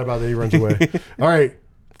runs away. I forgot about that. He runs away. All right.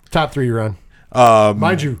 Top 3, Ron.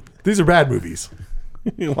 Mind you, these are bad movies.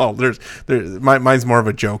 Well, mine's more of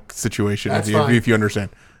a joke situation, if you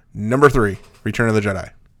understand. Number 3, Return of the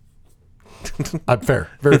Jedi. Fair.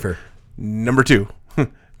 Very fair. Number 2,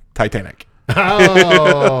 Titanic.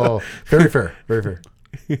 Oh, very fair. Very fair.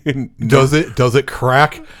 Does it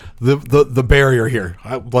crack the barrier here?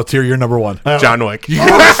 Let's hear your number 1. John Wick.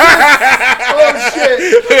 Oh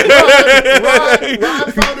shit!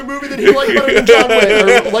 Ron found a movie that he liked better than John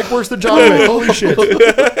Wick, or like worse than John Wick. Holy shit!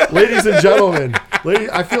 Ladies and gentlemen,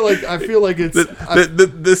 I feel like it's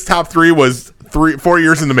this top 3 was 4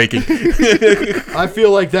 years in the making. I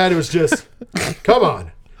feel like that it was just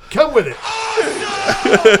come with it.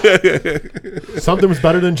 Something was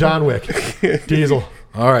better than John Wick. Diesel.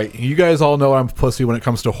 All right, you guys all know I'm a pussy when it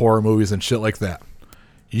comes to horror movies and shit like that.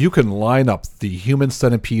 You can line up the Human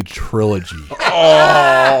Centipede trilogy.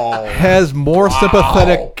 Has more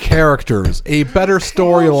sympathetic characters, a better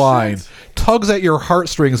storyline, tugs at your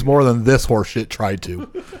heartstrings more than this horseshit tried to.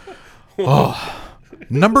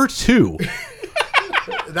 Number 2.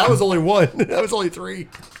 That was only 1. That was only 3.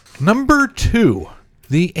 Number 2,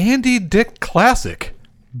 the Andy Dick classic,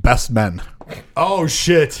 Best Men. Oh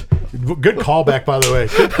shit! Good callback, by the way.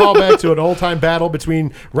 Good callback to an old-time battle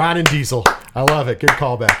between Ron and Diesel. I love it. Good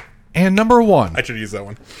callback. And number 1, I should use that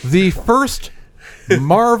one. the first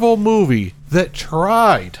Marvel movie that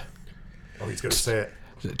tried Oh, he's gonna say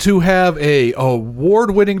it. to have a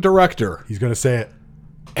award-winning director, He's gonna say it.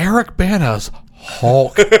 Eric Bana's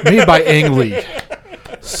Hulk, made by Ang Lee.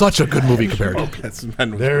 Such a good movie compared to. Best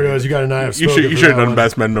Men. There it is. You got an eye of You spoken should for have that done one.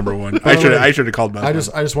 Best Men number 1. By the way, I should have called Best Men.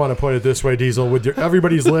 I just want to put it this way, Diesel, with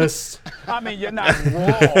everybody's list. I mean, you're not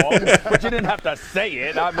wrong, but you didn't have to say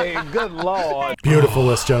it. I mean, good Lord. Beautiful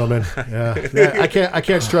list, gentlemen. Yeah. I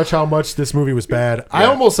can't stretch how much this movie was bad. I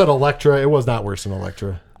almost said Elektra. It was not worse than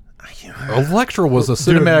Elektra. Elektra was a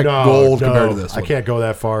Dude, cinematic no, gold no, compared to this I one. can't go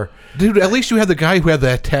that far. Dude, at least you had the guy who had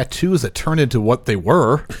the tattoos that turned into what they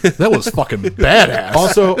were. That was fucking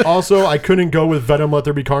badass. Also, I couldn't go with Venom Let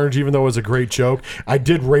There Be Carnage, even though it was a great joke. I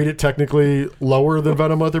did rate it technically lower than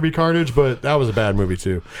Venom Let There Be Carnage, but that was a bad movie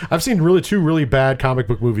too. I've seen two really bad comic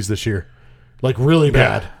book movies this year, like really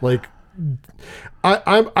bad. Like,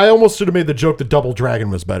 I almost should have made the joke that Double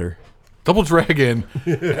Dragon was better. Double Dragon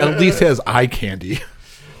at least has eye candy.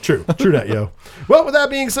 True that, yo. Well, with that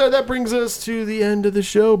being said, that brings us to the end of the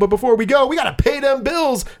show. But before we go, we got to pay them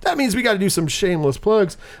bills. That means we got to do some shameless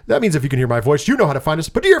plugs. That means if you can hear my voice, you know how to find us.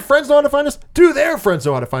 But do your friends know how to find us? Do their friends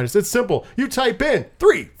know how to find us? It's simple. You type in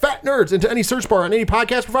 3 Fat Nerds into any search bar on any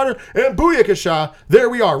podcast provider, and booyakasha, there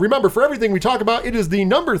we are. Remember, for everything we talk about, it is the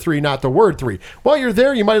number 3, not the word 3. While you're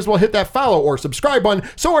there, you might as well hit that follow or subscribe button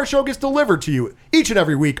so our show gets delivered to you each and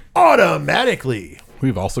every week automatically.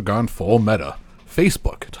 We've also gone full meta.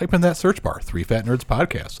 Facebook. Type in that search bar, 3 Fat Nerds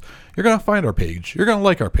Podcast. You're going to find our page. You're going to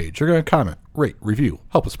like our page. You're going to comment, rate, review.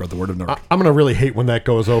 Help us spread the word of nerd. I'm going to really hate when that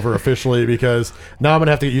goes over officially because now I'm going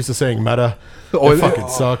to have to get used to saying meta. It fucking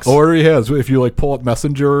sucks. Or he has. If you like pull up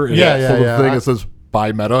Messenger and Yeah, pull the yeah. thing, it says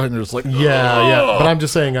buy meta, and you're just like, Yeah. But I'm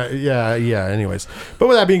just saying, anyways. But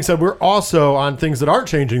with that being said, we're also on things that aren't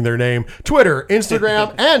changing their name: Twitter,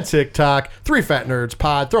 Instagram, and TikTok. 3 Fat Nerds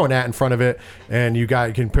Pod. Throw an at in front of it, and you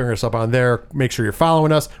can pick us up on there. Make sure you're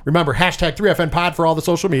following us. Remember, hashtag 3FN Pod for all the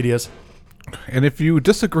social medias. And if you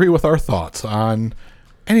disagree with our thoughts on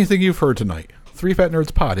anything you've heard tonight,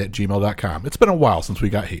 3fatnerdspod@gmail.com. It's been a while since we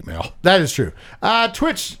got hate mail. That is true.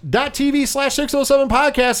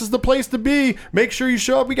 Twitch.tv/607podcast is the place to be. Make sure you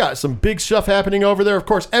show up. We got some big stuff happening over there. Of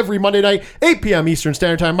course, every Monday night, 8 p.m. Eastern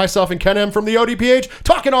Standard Time, myself and Ken M from the ODPH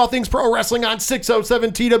talking all things pro wrestling on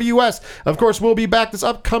 607 TWS. Of course, we'll be back this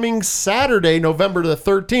upcoming Saturday, November the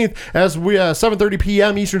 13th, as we 7:30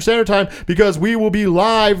 p.m. Eastern Standard Time, because we will be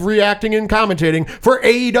live reacting and commentating for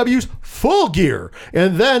AEW's Full Gear.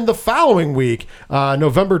 And then the following week,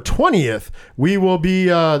 November 20th, we will be,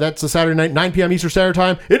 that's a Saturday night, 9 p.m. Eastern Standard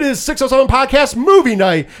Time. It is 607 Podcast Movie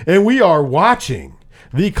Night, and we are watching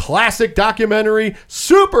the classic documentary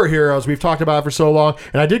Superheroes we've talked about for so long.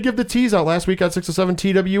 And I did give the tease out last week on 607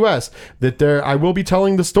 TWS that I will be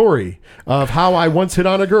telling the story of how I once hit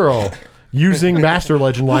on a girl using Master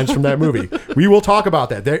Legend lines from that movie. We will talk about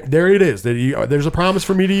that. There it is. There's a promise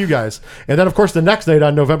for me to you guys. And then, of course, the next night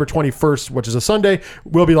on November 21st, which is a Sunday,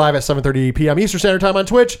 we'll be live at 7:30 p.m. Eastern Standard Time on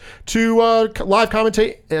Twitch to live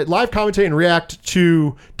commentate and react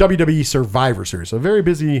to WWE Survivor Series. A very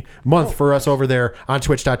busy month for us over there on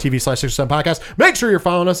twitch.tv/607podcast. Make sure you're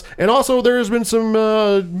following us. And also, there has been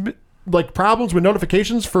some problems with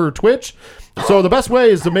notifications for Twitch. So the best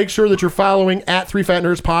way is to make sure that you're following at 3 Fat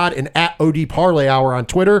Nerds Pod and at OD Parlay Hour on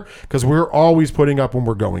Twitter, because we're always putting up when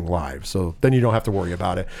we're going live. So then you don't have to worry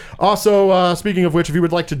about it. Also, speaking of which, if you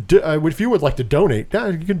would like to donate,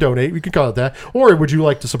 you can donate. We can call it that. Or would you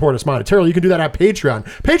like to support us monetarily? You can do that at Patreon.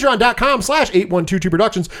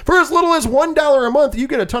 Patreon.com/8122productions. For as little as $1 a month, you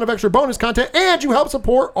get a ton of extra bonus content and you help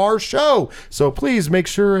support our show. So please make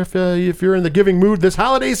sure if you're in the giving mood this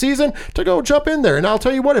holiday season to go jump in there. And I'll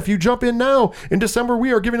tell you what, if you jump in now, in December,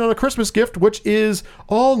 we are giving out a Christmas gift, which is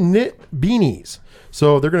all knit beanies.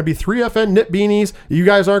 So they're going to be 3FN knit beanies. You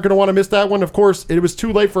guys aren't going to want to miss that one. Of course, it was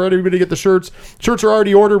too late for everybody to get the shirts. Shirts are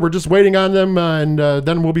already ordered. We're just waiting on them, and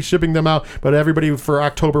then we'll be shipping them out. But everybody for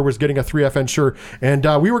October was getting a 3FN shirt. And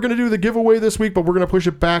we were going to do the giveaway this week, but we're going to push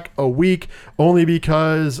it back a week only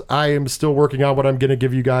because I am still working on what I'm going to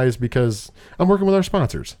give you guys, because I'm working with our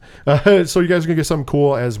sponsors. So you guys are going to get something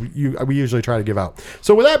cool as we usually try to give out.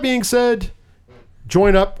 So with that being said,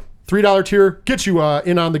 join up. $3 tier gets you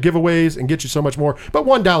in on the giveaways and gets you so much more. But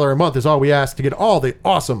 $1 a month is all we ask to get all the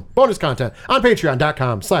awesome bonus content on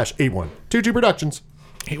patreon.com/8122productions.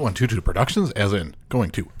 8122 Productions, as in going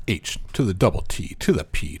to H to the double T to the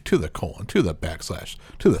P to the colon to the backslash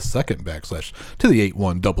to the second backslash to the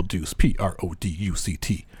 81 double deuce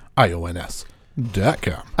PRODUCTIONS.com.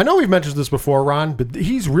 I know we've mentioned this before, Ron, but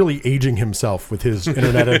he's really aging himself with his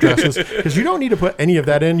internet addresses, because you don't need to put any of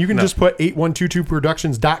that in. You can just put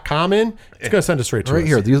 8122productions.com in. It's going to send us straight to Right us.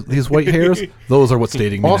 here, these white hairs, those are what's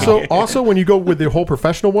dating me now. Also, when you go with the whole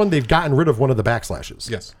professional one, they've gotten rid of one of the backslashes.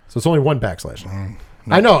 Yes. So it's only one backslash.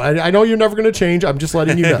 I know. I know you're never going to change. I'm just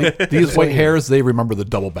letting you know. These white hairs, they remember the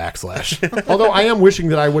double backslash. Although I am wishing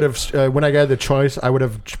that I would have, when I got the choice, I would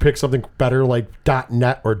have picked something better like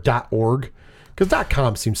 .net or .org. Because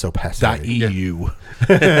 .com seems so passive. .eu.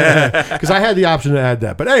 Because I had the option to add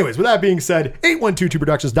that. But anyways, with that being said,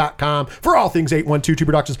 812productions.com for all things 812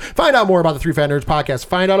 Productions. Find out more about the Three Fat Nerds podcast.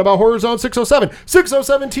 Find out about Horror Zone 607,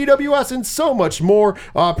 607 TWS, and so much more.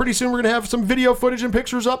 Pretty soon we're going to have some video footage and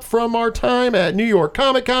pictures up from our time at New York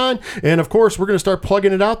Comic Con. And of course, we're going to start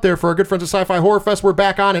plugging it out there for our good friends at Sci-Fi Horror Fest. We're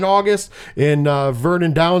back on in August in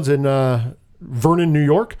Vernon Downs in Vernon, New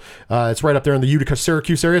York. It's right up there in the Utica,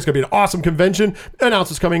 Syracuse area. It's going to be an awesome convention.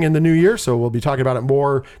 Announcements coming in the new year, so we'll be talking about it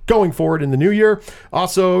more going forward in the new year.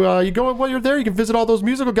 Also, you go while you're there, you can visit all those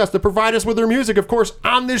musical guests that provide us with their music. Of course,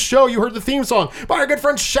 on this show, you heard the theme song by our good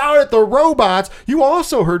friend Shout at the Robots. You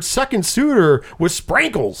also heard Second Suitor with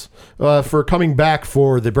Sprankles for coming back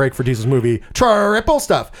for the Break for Diesel's movie Triple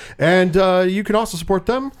Stuff. And you can also support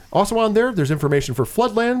them. Also on there's information for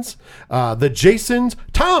Floodlands, the Jasons,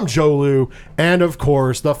 Tom Jolu, and of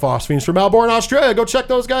course the Phosphenes from Melbourne, Australia. Go check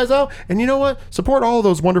those guys out. And you know what? Support all of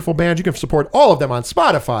those wonderful bands. You can support all of them on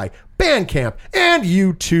Spotify, Bandcamp, and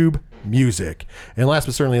YouTube Music. And last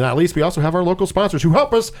but certainly not least, we also have our local sponsors who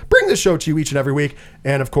help us bring this show to you each and every week.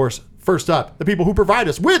 And of course, first up, the people who provide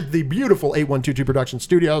us with the beautiful 8122 Production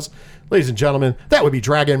Studios. Ladies and gentlemen, that would be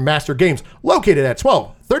Dragon Master Games, located at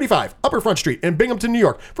 1235 Upper Front Street in Binghamton, New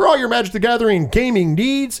York. For all your Magic the Gathering gaming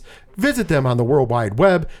needs, visit them on the World Wide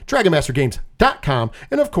Web, dragonmastergames.com.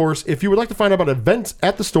 And of course, if you would like to find out about events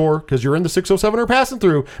at the store, because you're in the 607 or passing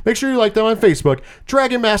through, make sure you like them on Facebook,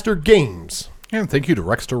 Dragon Master Games. And thank you to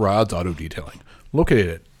Rexter Rods Auto Detailing, located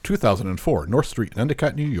at 2004 North Street in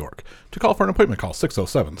Endicott, New York. To call for an appointment, call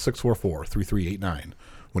 607-644-3389.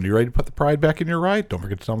 When you're ready to put the pride back in your ride, don't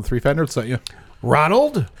forget to tell them the Three Fat Nerds sent you.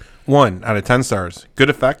 Ronald? 1 out of 10 stars. Good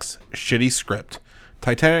effects, shitty script.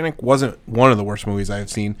 Titanic wasn't one of the worst movies I have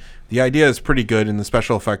seen. The idea is pretty good and the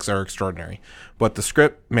special effects are extraordinary. But the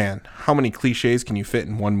script, man, how many cliches can you fit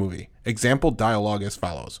in one movie? Example dialogue as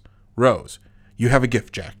follows. Rose, you have a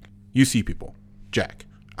gift, Jack. You see people. Jack,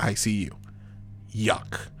 I see you.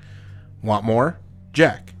 Yuck. Want more?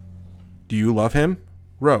 Jack, do you love him?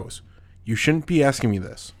 Rose, you shouldn't be asking me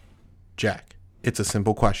this. Jack, it's a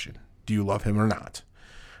simple question. Do you love him or not?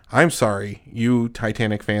 I'm sorry, you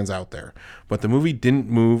Titanic fans out there, but the movie didn't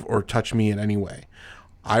move or touch me in any way.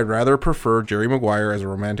 I'd rather prefer Jerry Maguire as a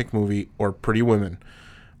romantic movie or Pretty Women.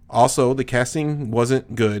 Also, the casting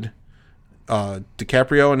wasn't good.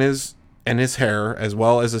 DiCaprio and his hair, as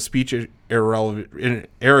well as the speech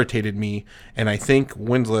irritated me, and I think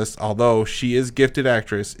Winslet, although she is a gifted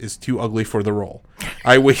actress, is too ugly for the role.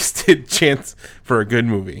 I wasted chance for a good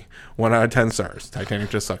movie. 1 out of 10 stars.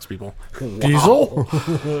 Titanic just sucks, people. Diesel?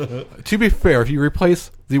 To be fair, if you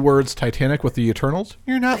replace the words Titanic with the Eternals,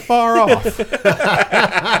 you're not far off.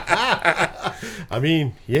 I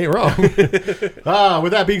mean, you ain't wrong.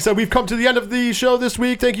 With that being said, we've come to the end of the show this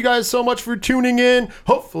week. Thank you guys so much for tuning in.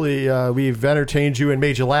 Hopefully, we've entertained you and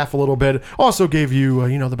made you laugh a little bit. Also gave you,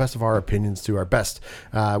 the best of our opinions to our best.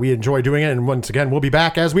 We enjoy doing it. And once again, we'll be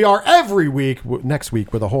back as we are every week next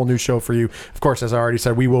week with a whole new show for you. Of course, as I already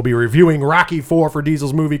said, we will be reviewing Rocky IV for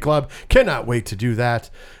Diesel's Movie Club. Cannot wait to do that.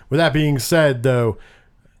 With that being said, though,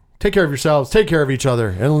 take care of yourselves, take care of each other,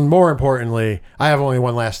 and more importantly, I have only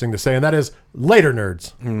one last thing to say, and that is later,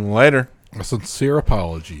 nerds. Later. A sincere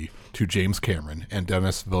apology to James Cameron and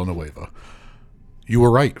Denis Villeneuve. You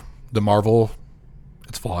were right. The Marvel,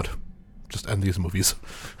 it's flawed. Just end these movies.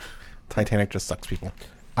 Titanic just sucks, people.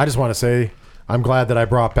 I just want to say, I'm glad that I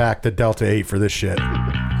brought back the Delta 8 for this shit.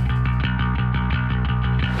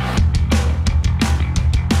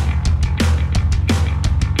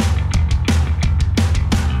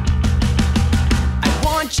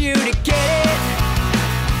 You to get it,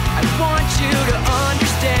 I want you to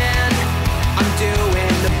understand. I'm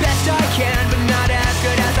doing the best I can, but not as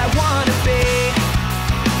good as I want to be.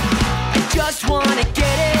 I just want to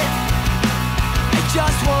get it, I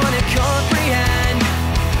just want to comprehend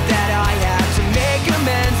that I have to make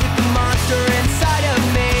amends with the monster inside of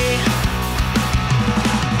me.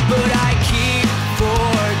 But I keep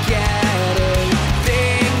forgetting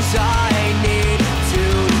things I need to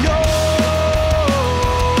know.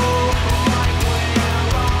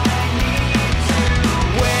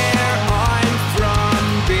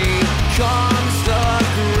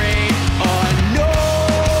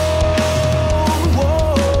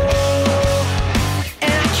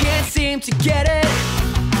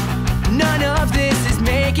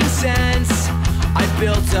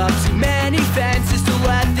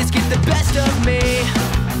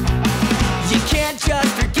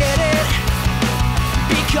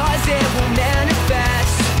 because it will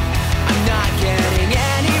manifest. I'm not getting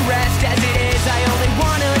any rest. As it is, I only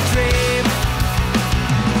wanna dream,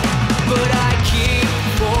 but I keep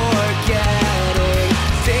forgetting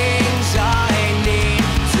things I need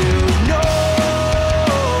to know.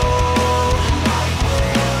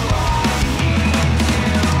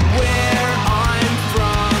 Where I'm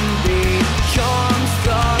from becomes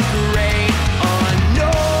the great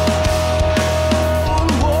unknown.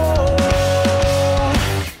 Whoa.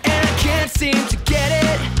 And I can't seem to get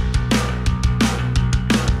it.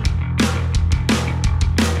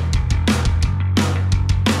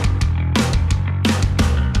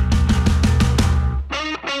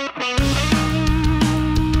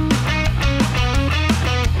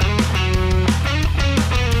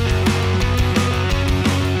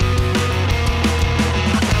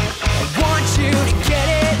 I want you to get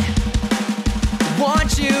it. I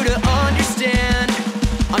want you to understand.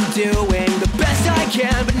 I'm doing the best I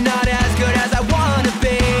can, but not as good as I wanna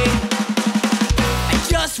be. I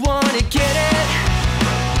just wanna get it,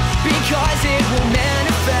 because it will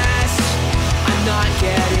manifest. I'm not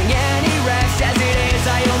getting it.